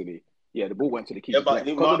 basically. Yeah, the ball went to the keeper's left.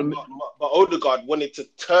 But Odegaard wanted to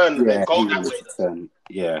turn and go that way.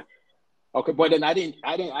 Yeah. Okay, but then I didn't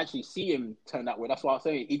actually see him turn that way. That's what I was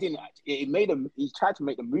saying. He didn't. He tried to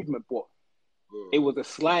make the movement, but it was a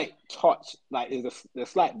slight touch. Like it was a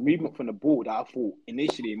slight movement from the ball that I thought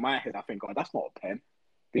initially in my head. I think, oh, that's not a pen,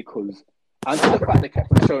 because until the fact they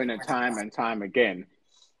kept showing it time and time again,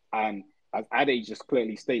 and as Ade just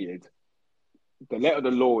clearly stated, the letter of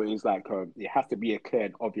the law is like it has to be a clear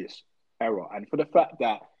and obvious error. And for the fact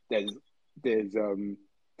that there's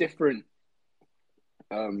different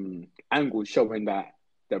angles showing that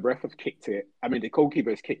the ref has kicked it. I mean, the goalkeeper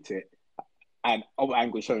has kicked it, and other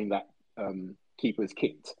angles showing that keeper's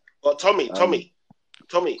kicked. But Tommy.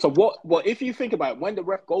 So what? If you think about it, when the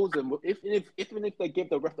ref goes in, even if they give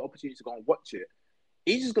the ref the opportunity to go and watch it,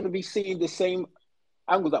 he's just going to be seeing the same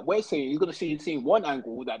angle that we're seeing. He's going to see seeing one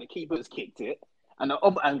angle that the keeper has kicked it, and the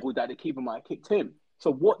other angle that the keeper might have kicked him.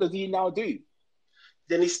 So what does he now do?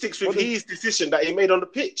 Then he sticks with his decision that he made on the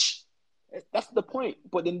pitch. That's the point.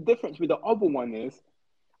 But the difference with the other one is,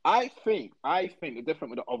 I think the difference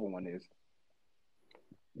with the other one is,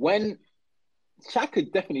 when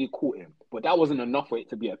Xhaka definitely caught him, but that wasn't enough for it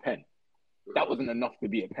to be a pen. That wasn't enough to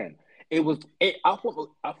be a pen. I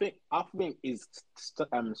think is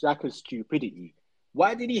Xhaka's stupidity.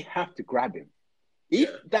 Why did he have to grab him? If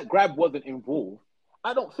that grab wasn't involved,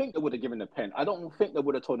 I don't think they would have given a pen. I don't think they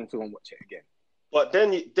would have told him to go and watch it again. But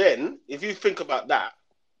then if you think about that,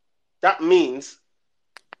 that means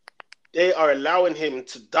they are allowing him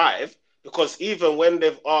to dive, because even when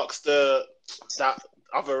they've asked that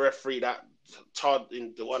other referee, that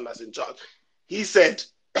in the one that's in charge, he said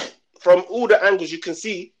from all the angles you can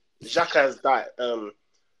see, Xhaka has dived,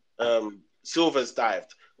 Silva's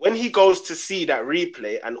dived. when he goes to see that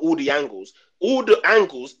replay and all the angles,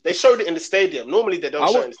 they showed it in the stadium. Normally they don't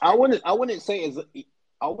show it in the stadium.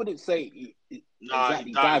 I wouldn't say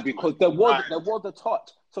exactly that because there was a touch.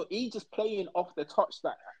 So he's just playing off the touch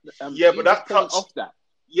that. But that's touch off that.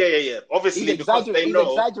 Yeah. Obviously, because they know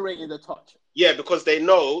he's exaggerating the touch. Yeah, because they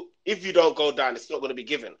know if you don't go down, it's not going to be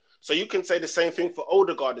given. So you can say the same thing for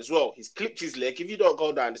Odegaard as well. He's clipped his leg. If you don't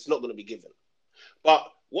go down, it's not going to be given.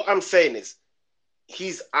 But what I'm saying is,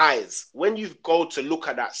 his eyes, when you go to look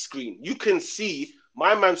at that screen, you can see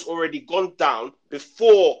my man's already gone down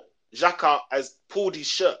before Xhaka has pulled his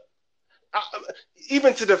shirt.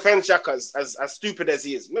 Even to defend Xhaka, as stupid as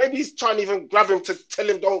he is, maybe he's trying to even grab him to tell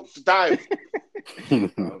him don't dive.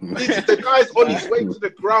 The guy's on his way to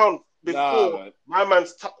the ground before my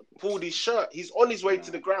man's pulled his shirt. He's on his way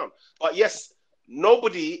to the ground. But yes,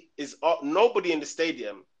 nobody in the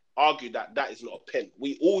stadium argued that is not a pen.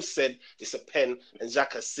 We all said it's a pen and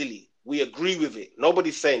Xhaka's silly. We agree with it.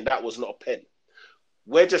 Nobody's saying that was not a pen.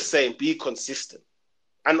 We're just saying be consistent.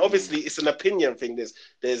 And obviously it's an opinion thing.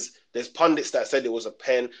 There's pundits that said it was a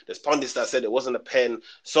pen. There's pundits that said it wasn't a pen.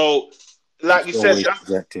 So like you said,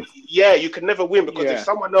 you can never win because if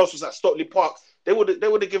someone else was at Stockley Park, they would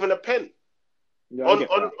have given a pen. Yeah,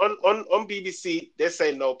 on BBC, they're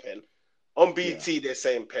saying no pen. On BT, they're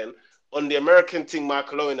saying pen. On the American thing,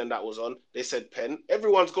 Michael Owen and that was on, they said pen.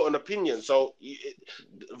 Everyone's got an opinion. So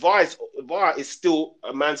VAR is still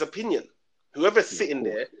a man's opinion. Whoever's sitting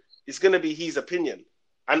there is going to be his opinion.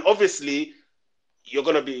 And obviously, you're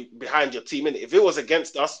going to be behind your team. If it was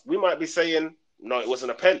against us, we might be saying, no, it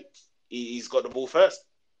wasn't a pen. He's got the ball first.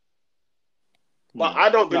 But I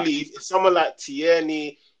don't believe if someone like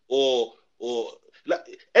Tierney or like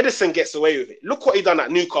Edison gets away with it. Look what he done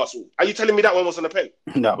at Newcastle. Are you telling me that one wasn't a pen?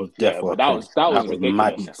 That was definitely that was ridiculous.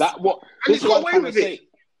 Madness. This is what I'm trying to say.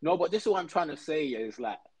 No, but this is what I'm trying to say is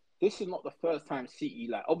like this is not the first time City,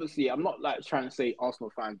 like obviously I'm not like trying to say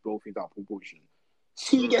Arsenal fans blow things out of proportion.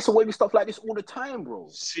 City gets away with stuff like this all the time, bro.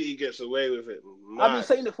 City gets away with it. I've been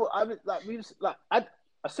saying it for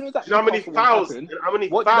as soon as that. You know how many fouls? How many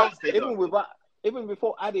fouls they done? Even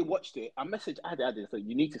before Ade watched it, I messaged Ade so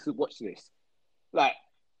you need to watch this. Like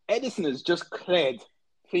Edison has just cleared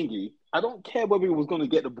thingy. I don't care whether he was going to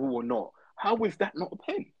get the ball or not. How is that not a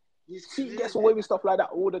pen? City gets away with stuff like that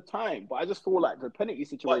all the time. But I just feel like the penalty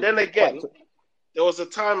situation. But then again, there was a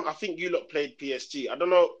time I think you lot played PSG. I don't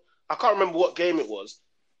know. I can't remember what game it was.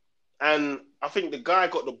 And I think the guy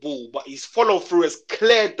got the ball, but his follow through has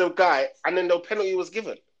cleared the guy, and then the penalty was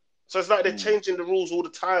given. So it's like they're changing the rules all the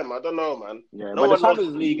time. I don't know, man. Yeah, but the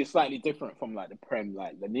Champions League is slightly different from like the Prem,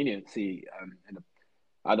 like the leniency.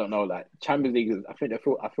 I don't know, like Champions League. I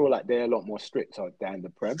feel like they're a lot more strict than the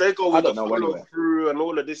Prem. They go with the follow through and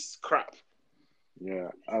all of this crap. Yeah,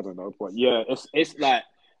 I don't know, but yeah, it's like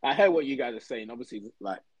I heard what you guys are saying. Obviously,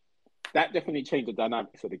 like that definitely changed the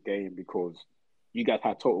dynamics of the game because you guys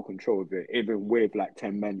had total control of it. Even with like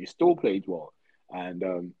 10 men, you still played well,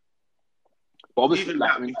 and but obviously,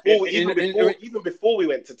 even before we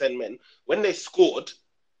went to 10 men, when they scored,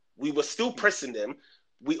 we were still pressing them.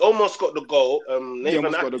 We almost got the goal. Got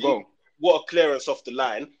the goal. What a clearance off the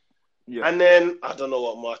line. Yeah. And then I don't know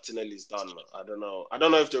what Martinelli's done. I don't know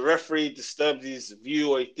if the referee disturbed his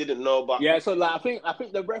view or he didn't know. But yeah, so like I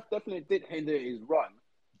think the ref definitely did hinder his run.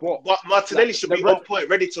 But Martinelli should be on point,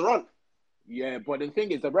 ready to run. Yeah, but the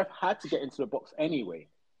thing is, the ref had to get into the box anyway.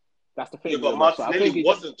 That's the thing. Yeah, but Martinelli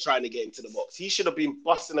wasn't trying to get into the box. He should have been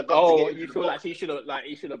busting a gut. Oh, you feel like he should have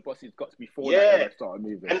busted his guts before that started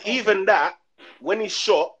moving. And even that, when he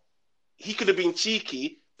shot, he could have been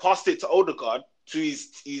cheeky, passed it to Odegaard to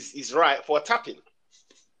his right for a tapping.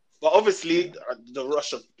 But obviously, the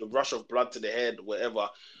rush of blood to the head, whatever.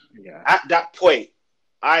 Yeah. At that point,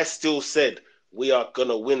 I still said we are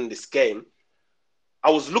gonna win this game. I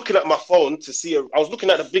was looking at my phone to see. I was looking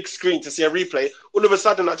at the big screen to see a replay. All of a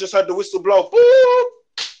sudden, I just heard the whistle blow. Boom!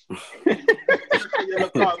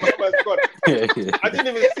 I didn't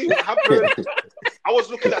even see what happened. I was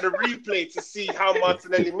looking at the replay to see how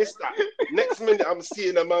Martinelli missed that. Next minute, I'm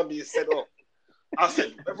seeing a man being sent off. I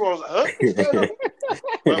said, everyone was like, huh?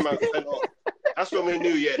 My man sent off. That's when we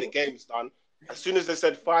knew, the game's done. As soon as they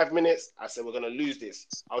said 5 minutes, I said, we're going to lose this.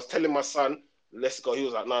 I was telling my son, let's go. He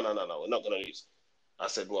was like, no, we're not going to lose. I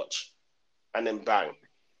said, watch. And then bang.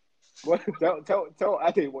 Well, tell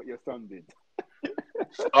Ade what your son did.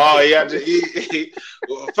 Oh, yeah.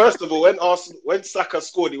 First of all, when Saka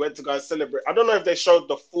scored, he went to go and celebrate. I don't know if they showed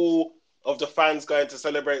the full of the fans going to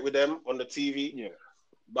celebrate with them on the TV. Yeah.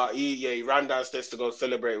 But he ran downstairs to go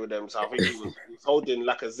celebrate with them. So I think he was holding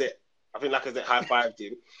Lacazette. I think Lacazette high-fived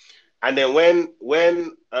him. And then when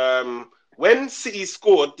when City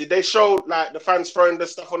scored, did they show like the fans throwing the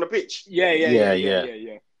stuff on the pitch? Yeah.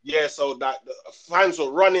 So that the fans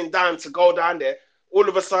were running down to go down there. All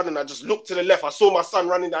of a sudden, I just looked to the left. I saw my son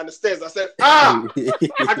running down the stairs. I said,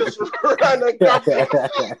 I just ran and grabbed him.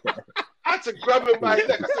 I had to grab him by his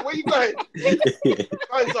neck. I said, where you going?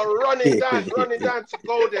 Fans are running down to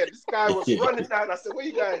go there. This guy was running down. I said, where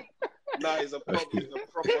you going? Nah, he's a proper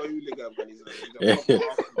hooligan, man. He's a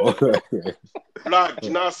proper blood. You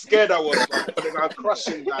know how scared I was, man. They got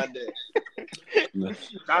crushing down there.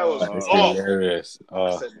 That was hilarious.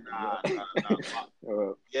 I said, nah.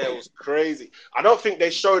 Yeah, it was crazy. I don't think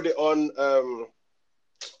they showed it on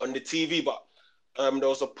the TV, but there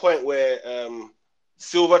was a point where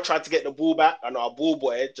Silva tried to get the ball back, and our ball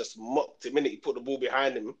boy just mocked him in it. He put the ball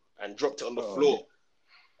behind him and dropped it on the floor.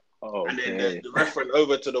 And then the ref went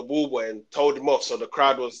over to the ball boy and told him off. So the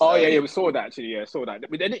crowd was. We saw that actually. Yeah, saw that.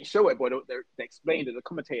 But they didn't show it, but they explained it. The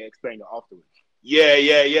commentator explained it afterwards.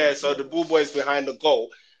 Yeah. So the ball boy's behind the goal,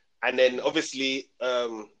 and then obviously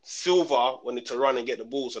Silva wanted to run and get the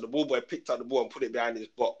ball. So the ball boy picked up the ball and put it behind his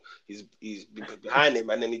butt. He's behind him,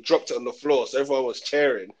 and then he dropped it on the floor. So everyone was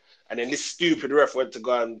cheering. And then this stupid ref went to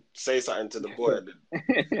go and say something to the boy.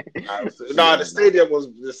 The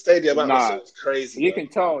stadium atmosphere was crazy. You can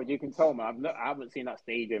tell, man. I haven't seen that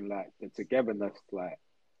stadium, like the togetherness, like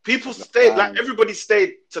people stayed, like everybody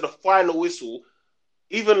stayed to the final whistle.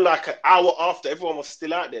 Even like an hour after, everyone was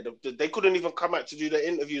still out there. They couldn't even come out to do their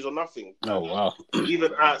interviews or nothing. Oh wow!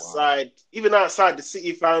 Even outside, the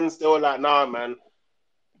City fans, they were like, "Nah, man.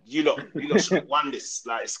 You lot should have won this.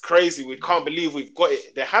 Like, it's crazy. We can't believe we've got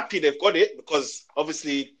it." They're happy they've got it because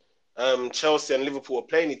obviously Chelsea and Liverpool are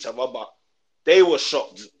playing each other, but they were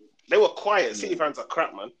shocked. They were quiet. City fans are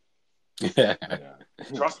crap, man. Yeah.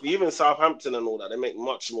 Trust me, even Southampton and all that, they make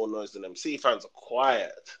much more noise than them. City fans are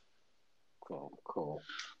quiet. Cool.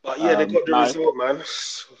 But yeah, they got the result, man.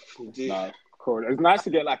 Cool. It's nice to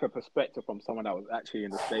get like a perspective from someone that was actually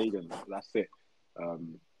in the stadium. That's it.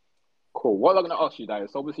 Cool. What I'm going to ask you,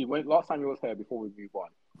 Darius, obviously, last time you was here, before we move on,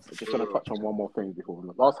 I'm just going to touch on one more thing before.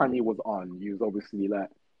 Last time you was on, you was obviously like,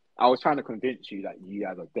 I was trying to convince you that you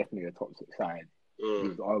guys are definitely a top 6 side. You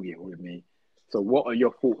was arguing with me. So what are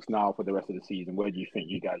your thoughts now for the rest of the season? Where do you think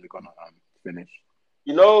you guys are going to finish?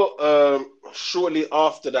 You know, shortly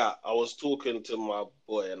after that, I was talking to my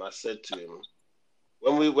boy and I said to him,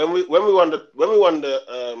 when we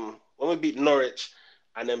beat Norwich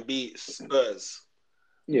and then beat Spurs,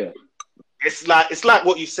 yeah, it's like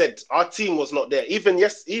what you said. Our team was not there. Even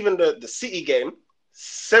the City game,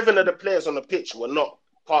 7 of the players on the pitch were not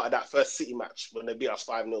part of that first City match when they beat us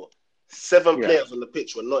 5-0. 7 players on the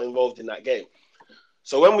pitch were not involved in that game.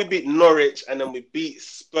 So when we beat Norwich and then we beat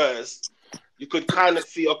Spurs, you could kind of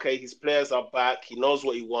see, okay, his players are back. He knows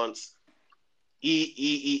what he wants.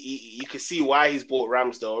 You can see why he's bought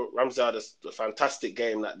Ramsdale. Ramsdale had a fantastic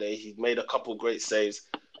game that day. He made a couple great saves.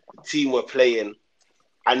 The team were playing.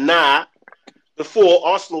 And now, before,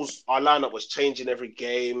 our lineup was changing every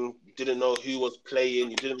game. You didn't know who was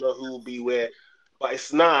playing. You didn't know who would be where. But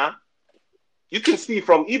it's now, you can see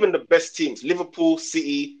from even the best teams, Liverpool,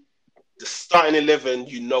 City, the starting 11,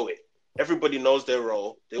 you know it. Everybody knows their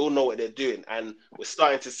role. They all know what they're doing. And we're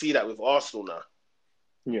starting to see that with Arsenal now.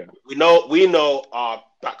 Yeah. We know our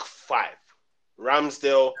back 5.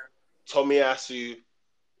 Ramsdale, Tomiyasu,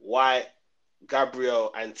 White,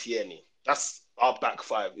 Gabriel, and Tierney. That's our back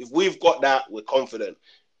 5. If we've got that, we're confident.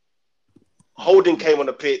 Holding came on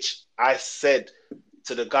the pitch. I said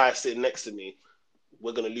to the guy sitting next to me,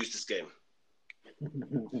 we're going to lose this game.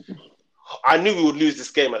 I knew we would lose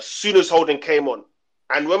this game as soon as Holding came on.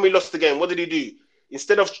 And when we lost the game, what did he do?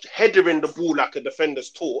 Instead of headering the ball like a defender's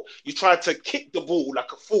taught, you tried to kick the ball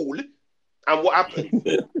like a fool. And what happened?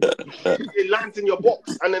 It lands in your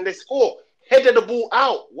box and then they score. Headed the ball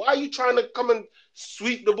out. Why are you trying to come and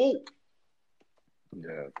sweep the ball?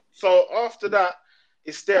 Yeah. So after that,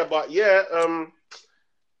 it's there. But yeah,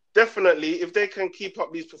 definitely, if they can keep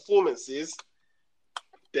up these performances,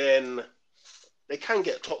 then they can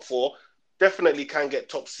get top 4. Definitely can get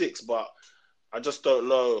top 6. But I just don't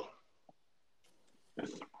know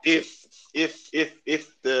if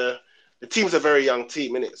the team's a very young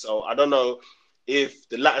team, innit? So I don't know if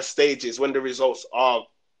the latter stages, when the results are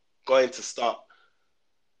going to start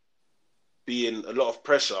being a lot of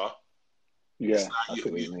pressure, yeah,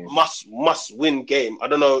 you must win game. I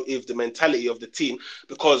don't know if the mentality of the team,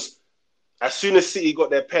 because as soon as City got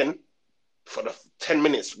their pen, for the 10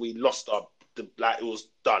 minutes we lost it was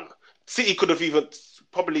done. City could have even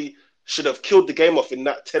probably should have killed the game off in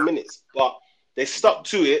that 10 minutes, but they stuck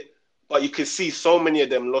to it. But you can see so many of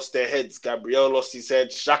them lost their heads. Gabriel lost his head.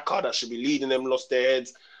 Xhaka, that should be leading them, lost their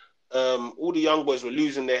heads. all the young boys were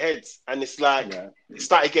losing their heads, and it's like they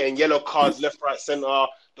started getting yellow cards left, right, centre.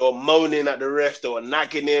 They were moaning at the ref. They were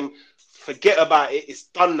nagging him. Forget about it. It's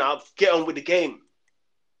done now. Get on with the game.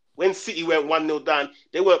 When City went 1-0 down,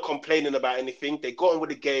 they weren't complaining about anything. They got on with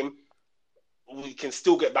the game. We can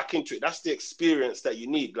still get back into it. That's the experience that you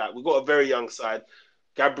need. Like, we've got a very young side.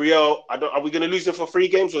 Gabriel, are we going to lose him for 3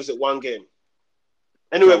 games, or is it 1 game?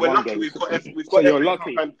 Anyway, we're lucky. We've got FA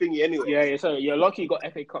lucky. Cup and thingy anyway. Yeah. So you're lucky you got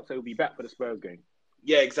FA Cup, so he'll be back for the Spurs game.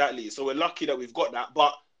 Yeah, exactly. So we're lucky that we've got that,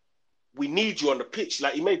 but we need you on the pitch.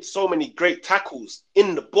 Like, he made so many great tackles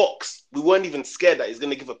in the box. We weren't even scared that he's going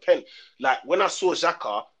to give a pen. Like, when I saw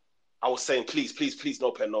Xhaka, I was saying, please,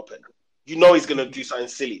 no pen. You know he's going to do something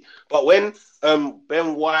silly. But when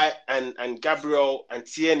Ben White and Gabriel and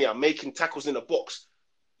Tierney are making tackles in the box,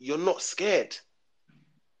 you're not scared.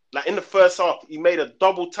 Like, in the first half, he made a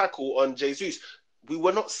double tackle on Jesus. We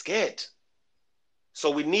were not scared. So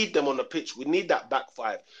we need them on the pitch. We need that back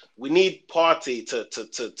five. We need Partey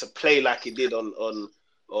to play like he did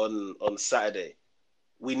on Saturday.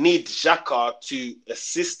 We need Xhaka to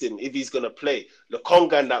assist him if he's going to play.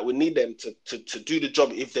 Lokonga and that, we need them to do the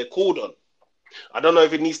job if they're called on. I don't know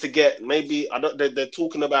if it needs to get, maybe, they're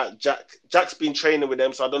talking about Jack. Jack's been training with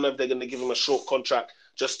them, so I don't know if they're going to give him a short contract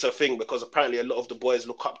just to think, because apparently a lot of the boys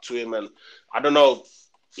look up to him, and I don't know,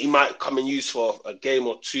 he might come in use for a game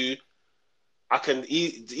or 2.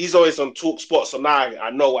 He's always on Talk Sport, so now I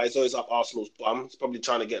know why he's always up Arsenal's bum. He's probably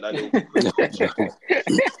trying to get that little.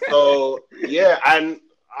 So yeah, and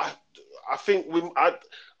I think I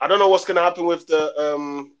don't know what's going to happen with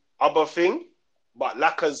the other thing, but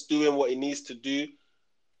Laka's doing what he needs to do.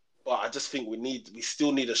 But I just think we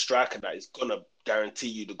still need a striker that is gonna guarantee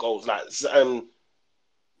you the goals. Like,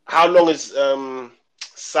 how long is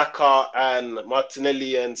Saka and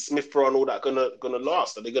Martinelli and Smith Rowe and all that gonna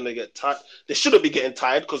last? Are they gonna get tired? They shouldn't be getting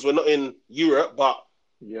tired because we're not in Europe, but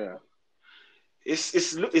yeah,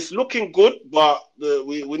 it's looking good. But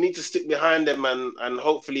we need to stick behind them, and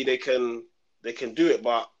hopefully they can do it.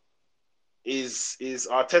 But is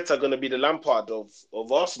Arteta gonna be the Lampard of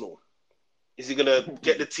Arsenal? Is he gonna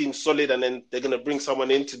get the team solid and then they're gonna bring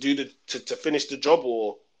someone in to do to finish the job,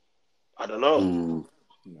 or I don't know.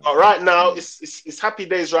 But right now, it's happy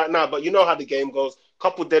days right now. But you know how the game goes.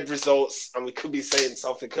 Couple dead results, and we could be saying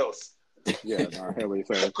something else. Yeah, no, I hear what you're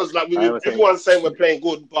saying. Because everyone's saying we're playing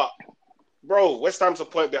good, but bro, West Ham's a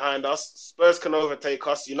point behind us. Spurs can overtake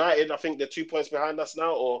us. United, I think they're 2 points behind us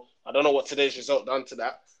now, or I don't know what today's result done to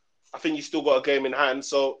that. I think you still got a game in hand.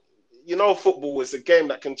 So, you know, football is a game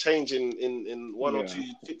that can change in 1 or 2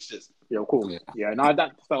 fixtures. Yeah, of course. Yeah, no,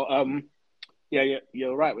 that so yeah,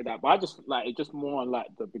 you're right with that. But I just like it, just more on like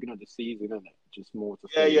the beginning of the season, isn't it? Just more to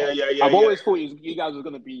say. Yeah. I've always thought you guys were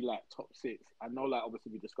gonna be like top 6. I know, like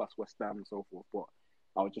obviously we discussed West Ham and so forth, but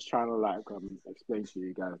I was just trying to like explain to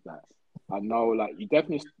you guys that I know like you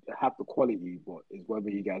definitely have the quality, but it's whether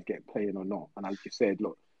you guys get playing or not. And as you said,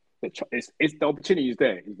 look, it's the opportunity is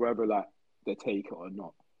there. It's whether like they take it or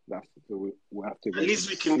not. That's so we have to. At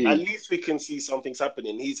least we can see something's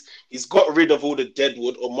happening. He's got rid of all the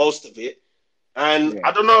deadwood or most of it. And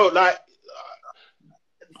I don't know, like,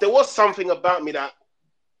 there was something about me that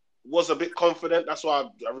was a bit confident. That's why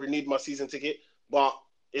I renewed my season ticket. But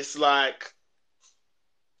it's like,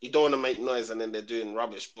 you don't want to make noise and then they're doing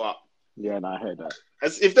rubbish. But yeah, no, I heard that.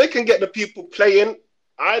 As if they can get the people playing,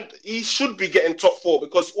 he should be getting top 4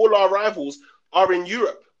 because all our rivals are in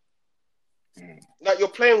Europe. Like, you're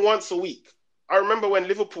playing once a week. I remember when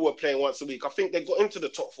Liverpool were playing once a week. I think they got into the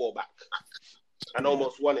top 4 back and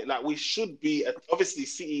almost won it. Like, we should be, obviously,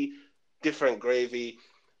 City, different gravy,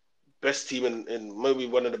 best team in maybe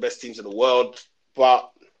one of the best teams in the world.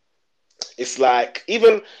 But it's like,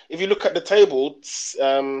 even if you look at the table,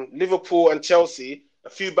 Liverpool and Chelsea, a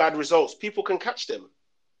few bad results, people can catch them.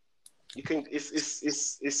 You can.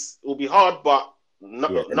 It will be hard, but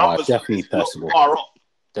numbers definitely possible. Not far off.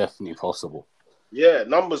 Definitely possible. Yeah,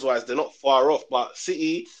 numbers wise, they're not far off. But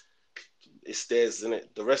City, it's theirs, isn't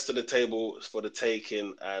it? The rest of the table is for the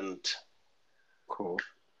taking. And cool.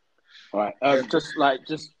 All right. You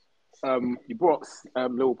brought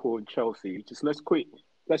Liverpool and Chelsea. Just let's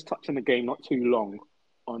touch on the game. Not too long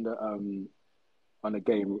on the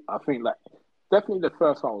game. I think like definitely the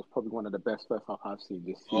first half was probably one of the best first half I've seen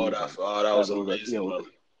this season. That was amazing.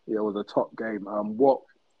 It was a top game. What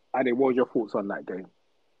was your thoughts on that game?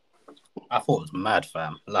 I thought it was mad,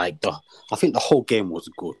 fam. Like I think the whole game was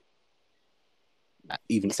good.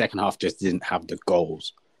 Even the second half just didn't have the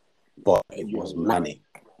goals, but it was manic.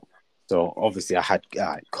 So obviously I had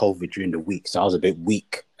COVID during the week, so I was a bit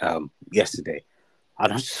weak yesterday.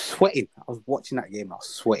 And I was sweating. I was watching that game. I was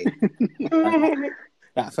sweating.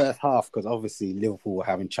 that first half, because obviously Liverpool were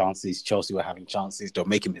having chances, Chelsea were having chances, they were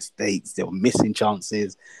making mistakes, they were missing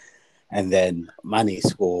chances. And then Mane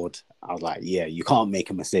scored. I was like, yeah, you can't make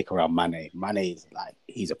a mistake around Mane. Mane is like,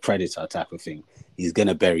 he's a predator type of thing. He's going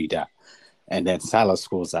to bury that. And then Salah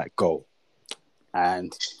scores that goal.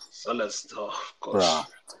 And Salah's tough, bruh,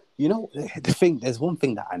 you know, the thing, there's one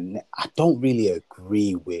thing that I don't really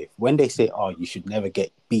agree with. When they say, oh, you should never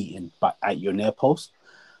get beaten at your near post.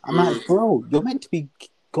 I'm like, bro, you're meant to be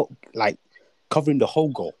covering the whole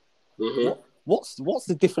goal. Mm-hmm. What's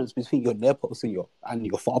the difference between your near post and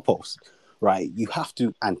your far post, right? You have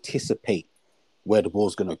to anticipate where the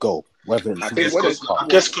ball's going to go. Whether it's I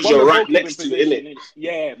guess because you're right next to it, innit?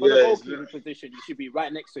 Yeah, for the goalkeeping position, you should be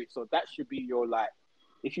right next to it. So that should be your, like,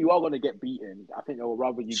 if you are going to get beaten, I think they would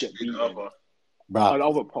rather you get beaten on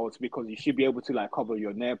other posts, because you should be able to, like, cover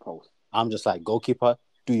your near post. I'm just like, goalkeeper,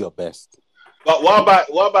 do your best. But what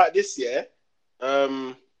about this year?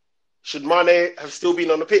 Should Mane have still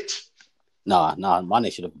been on the pitch? Nah, Mane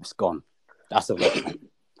should have gone. That's a red.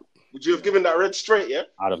 Would you have given that red straight, yeah?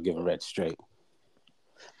 I'd have given red straight.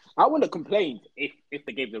 I wouldn't have complained if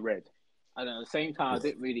they gave the red. And at the same time, I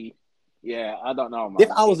didn't really... Yeah, I don't know, man.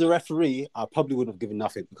 If I was a referee, I probably would have given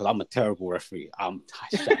nothing, because I'm a terrible referee. I'm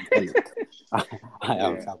shambolic. I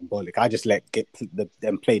am shambolic. I just let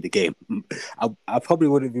them play the game. I probably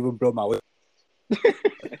wouldn't even blow my way.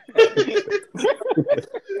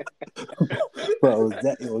 But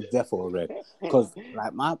it was definitely red, because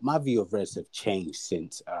like my view of reds have changed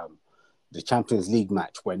since the Champions League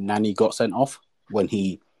match when Nani got sent off, when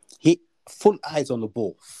he full eyes on the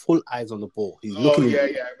ball. He's looking. Yeah,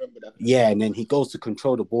 I remember that. Yeah, and then he goes to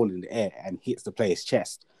control the ball in the air and hits the player's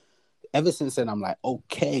chest. Ever since then, I'm like,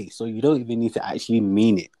 okay, so you don't even need to actually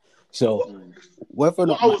mean it. So whether or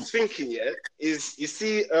not I was thinking, is you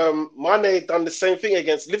see, Mane done the same thing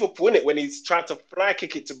against Liverpool, innit? When he's trying to fly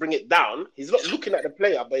kick it to bring it down, he's not looking at the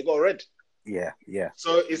player, but he got a red. Yeah.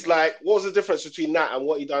 So it's like, what was the difference between that and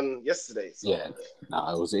what he done yesterday? So,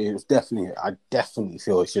 it was definitely. I definitely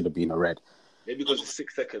feel it should have been a red. Maybe because it's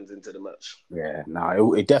 6 seconds into the match. Yeah,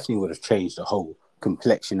 it definitely would have changed the whole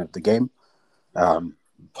complexion of the game.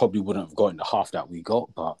 Probably wouldn't have gotten the half that we got,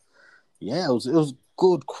 but yeah, it was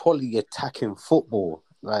good quality attacking football.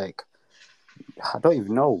 Like, I don't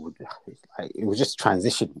even know. Like, it was just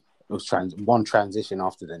transition. It was one transition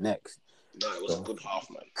after the next. No, it was a good half,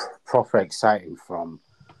 man. Proper exciting from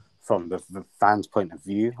the fans' point of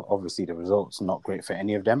view. Obviously, the result's not great for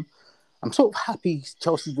any of them. I'm sort of happy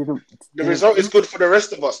Chelsea didn't. The result is good for the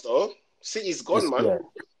rest of us, though. City's gone, man.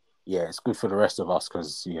 Yeah, it's good for the rest of us,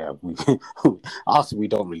 because we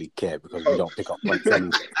don't really care, because we don't pick up points.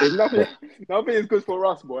 Nothing is good for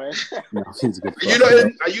us, boy. Nothing's good for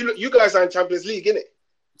us. You guys are in Champions League, innit?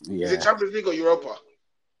 Yeah. Is it Champions League or Europa?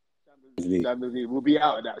 Champions League. We'll be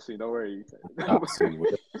out of that soon. Don't worry.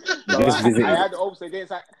 Absolutely. I had hopes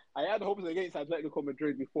against Atletico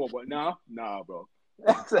Madrid before, but nah, bro.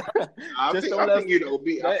 I think you'd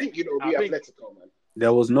be Atletico, man.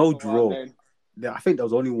 There was no draw. I think there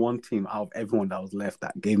was only one team out of everyone that was left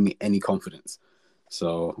that gave me any confidence.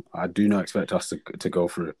 So I do not expect us to go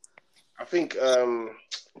through. I think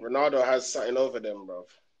Ronaldo has something over them, bro.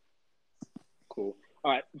 Cool.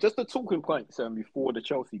 All right, just the talking points before the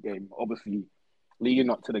Chelsea game. Obviously, leading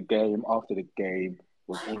up to the game, after the game,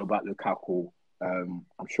 was all about Lukaku. I'm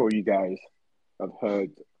sure you guys have heard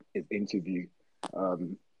his interview.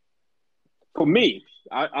 For me,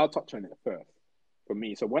 I'll touch on it first. For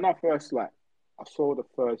me, so when I first I saw the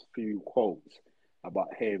first few quotes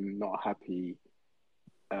about him not happy,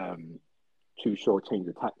 Tuchel change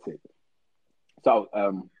the tactic. So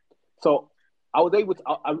I was able to.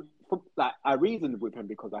 I reasoned with him,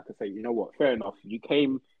 because I could say, you know what, fair enough. You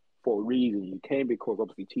came for a reason. You came because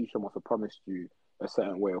obviously Tuchel must have promised you a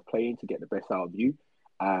certain way of playing to get the best out of you,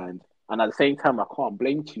 and at the same time, I can't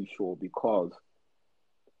blame Tuchel, because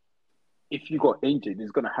if you got injured,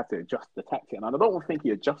 he's going to have to adjust the tactic, and I don't think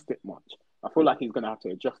he adjusted much. I feel like he's going to have to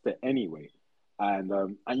adjust it anyway,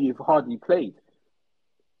 and you've hardly played.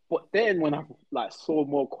 But then when I saw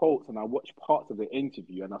more quotes and I watched parts of the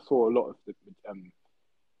interview and I saw a lot of the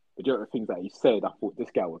majority of things that he said, I thought this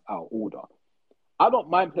guy was out of order. I don't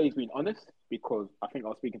mind players being honest, because I think I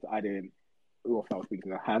was speaking to Aiden, who I was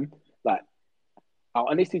speaking to Han. I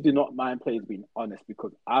honestly do not mind players being honest,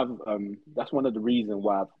 because that's one of the reasons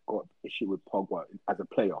why I've got issue with Pogba as a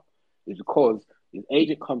player, is because his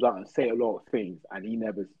agent comes out and say a lot of things and he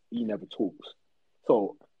never talks.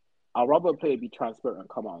 So I'd rather a player be transparent and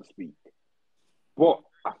come out and speak. But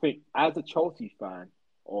I think as a Chelsea fan,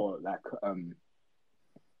 or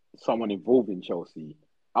someone involved in Chelsea,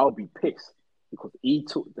 I would be pissed because he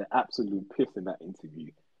took the absolute piss in that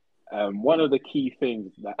interview. One of the key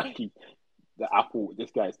things that I thought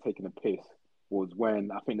this guy is taking a piss was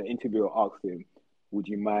when I think the interviewer asked him, "Would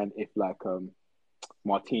you mind if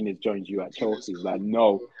Martinez joins you at Chelsea?" He was like,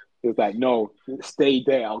 "No." He was like, "No, stay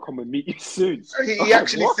there. I'll come and meet you soon." He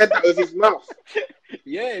actually said that with his mouth.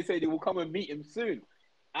 Yeah, he said he will come and meet him soon.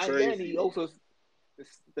 And then he also,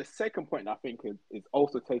 the second point I think is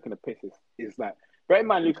also taking a piss is like, bear in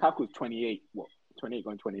mind Lukaku's 28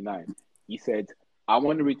 going 29. He said, "I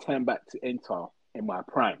want to return back to Inter in my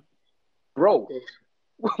prime." Bro,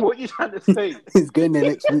 what are you trying to say? He's going there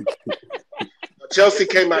next week. Chelsea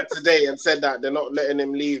came out today and said that they're not letting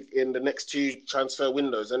him leave in the next 2 transfer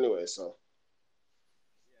windows anyway. So,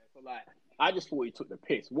 I just thought he took the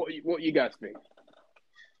piss. What you guys think?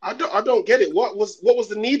 I don't get it. What was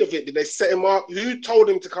the need of it? Did they set him up? Who told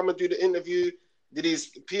him to come and do the interview? Did his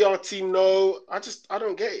PR team know? I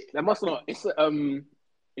don't get it. That must not. It's an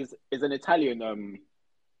Italian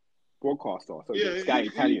broadcaster, so it's Sky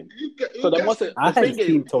Italian. So there must. I heard his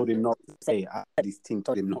team told him not to say. I heard his team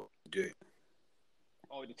told him not to do it.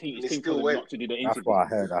 Oh, his team told him not to do the interview. That's what I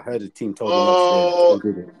heard. I heard the team told him not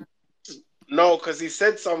to do it. No, because he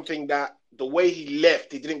said something that the way he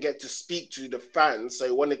left, he didn't get to speak to the fans, so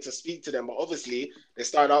he wanted to speak to them. But obviously, they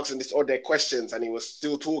started asking all their questions, and he was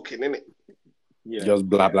still talking, innit? Yeah, just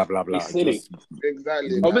blah blah blah blah. Silly.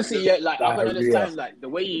 Exactly. Obviously, yeah. Like I can understand, like the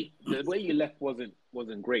way you left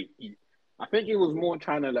wasn't great. I think he was more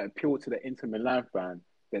trying to appeal to the Inter Milan fan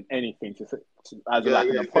than anything as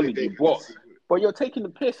an apology. But you're taking the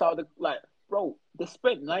piss out of bro. They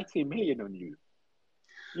spent 90 million on you.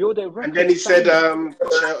 You're the and then he said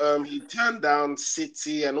he turned down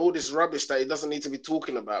City and all this rubbish that he doesn't need to be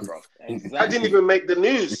talking about, bro. Exactly. I didn't even make the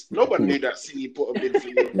news. Nobody knew that City put a bid for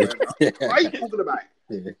you. Why are you talking about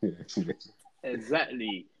it?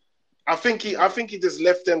 Exactly. I think he just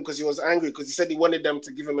left them because he was angry, because he said he wanted them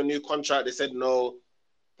to give him a new contract. They said no.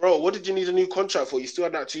 Bro, what did you need a new contract for? You still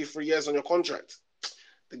had that 2-3 years on your contract.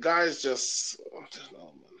 The guy's just, I don't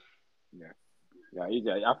know, man. Yeah,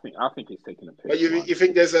 I think he's taking a piss. But you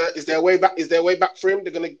think is there a way back? Is there a way back for him?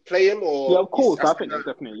 They're gonna play him, or yeah, of course. I think there's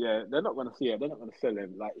definitely. Yeah, they're not gonna see it. They're not gonna sell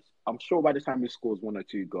him. Like, I'm sure by the time he scores 1 or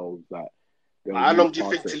 2 goals, how long do you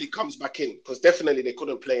think till he comes back in? Because definitely they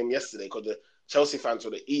couldn't play him yesterday because the Chelsea fans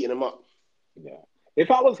were eating him up. Yeah, if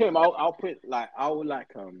I was him, I'll put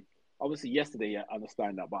obviously yesterday I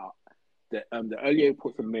understand that, but the earlier he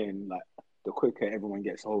puts him in, the quicker everyone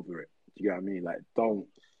gets over it. Do you get what I mean? Don't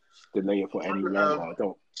delay it for any longer.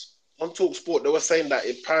 Don't. On TalkSport, they were saying that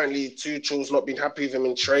apparently Tuchel's not been happy with him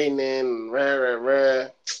in training.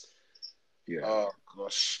 Rare. Yeah. Oh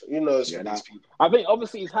gosh, who knows for these people? I think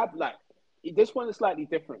obviously he's had this one is slightly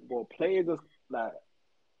different, but players are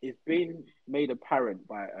it's been made apparent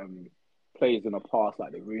by players in the past,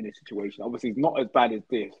 like the Rooney situation. Obviously, it's not as bad as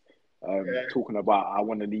this. Talking about I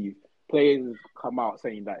want to leave. Players come out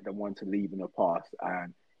saying that they want to leave in the past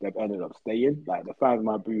and they've ended up staying. Like the fans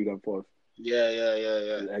might boo them for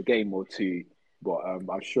a game or 2, but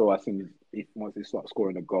I'm sure as soon as once they start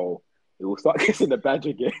scoring a goal, it will start kissing the badge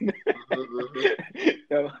again.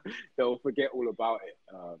 They'll forget all about it.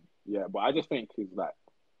 But I just think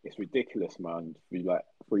it's ridiculous, man.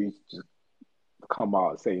 For you to just come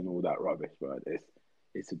out saying all that rubbish, man.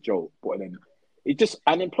 It's a joke. But then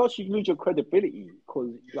plus you lose your credibility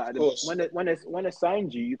because when they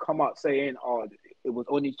signed you, you come out saying, "Oh, it was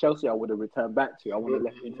only Chelsea I would have returned back to. I wouldn't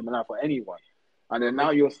have left Inter Milan for anyone." And then now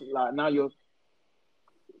you're saying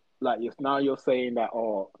that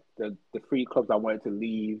the 3 clubs I wanted to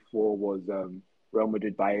leave for was Real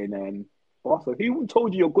Madrid, Bayern, and Barca. Who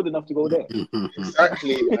told you you're good enough to go there?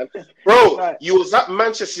 Exactly, man. Bro, you was at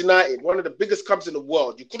Manchester United, one of the biggest clubs in the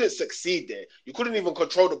world. You couldn't succeed there. You couldn't even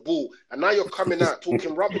control the ball. And now you're coming out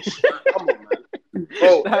talking rubbish. Come on, man.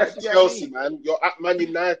 Bro, that's Chelsea, man. You're at Man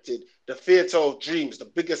United, the theatre of dreams, the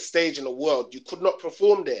biggest stage in the world. You could not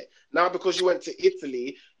perform there. Now because you went to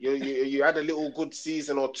Italy, you had a little good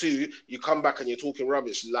season or 2, you come back and you're talking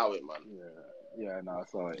rubbish. Allow it, man. Yeah, no,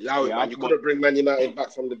 sorry. Allow it, man. You couldn't bring Man United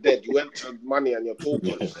back from the dead. You went to money and you're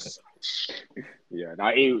talking. He's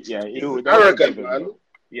arrogant, man.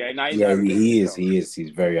 He is. He's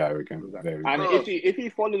very arrogant. Very. And if you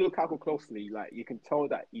follow Lukaku closely, you can tell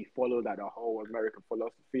that he followed the whole American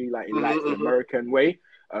philosophy, he likes the American way.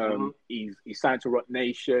 He's signed to Rock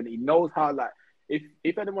Nation. He knows how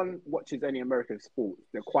if anyone watches any American sports,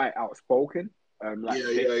 they're quite outspoken.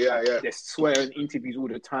 They swear in interviews all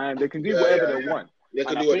the time. They can do whatever they want. They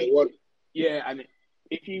can do what they want. Yeah, and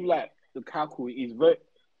if you Lukaku,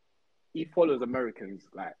 he follows Americans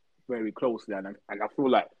very closely, and I feel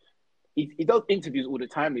he does interviews all the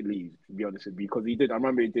time. He leaves, to be honest with you, because I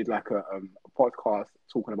remember he did like a podcast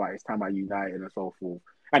talking about his time at United and so forth,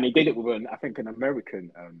 and he did it with I think an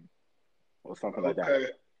American or something like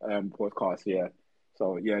that podcast. Yeah,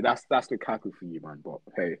 so yeah, that's Lukaku for you, man. But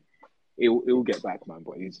hey, he'll get back, man.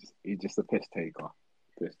 But he's just a piss taker.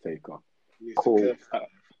 Cool.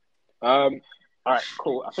 All right,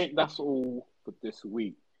 cool. I think that's all for this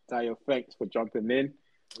week. Tayo, thanks for jumping in.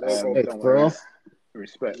 Thanks, bro.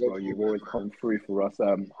 Respect, bro. You've always come through for us.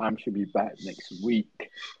 Ham should be back next week.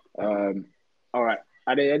 All right.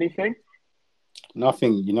 Are there anything?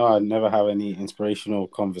 Nothing. You know, I never have any inspirational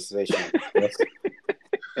conversation.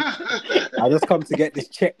 I just come to get this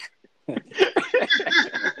check.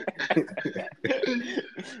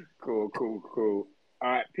 Cool. All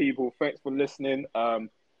right, people. Thanks for listening.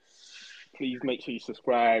 Please make sure you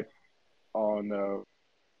subscribe on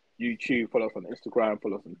YouTube. Follow us on Instagram.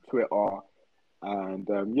 Follow us on Twitter. And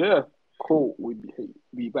yeah, cool. We'll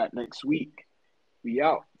be back next week. We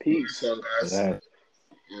out. Peace. So, guys. Yeah.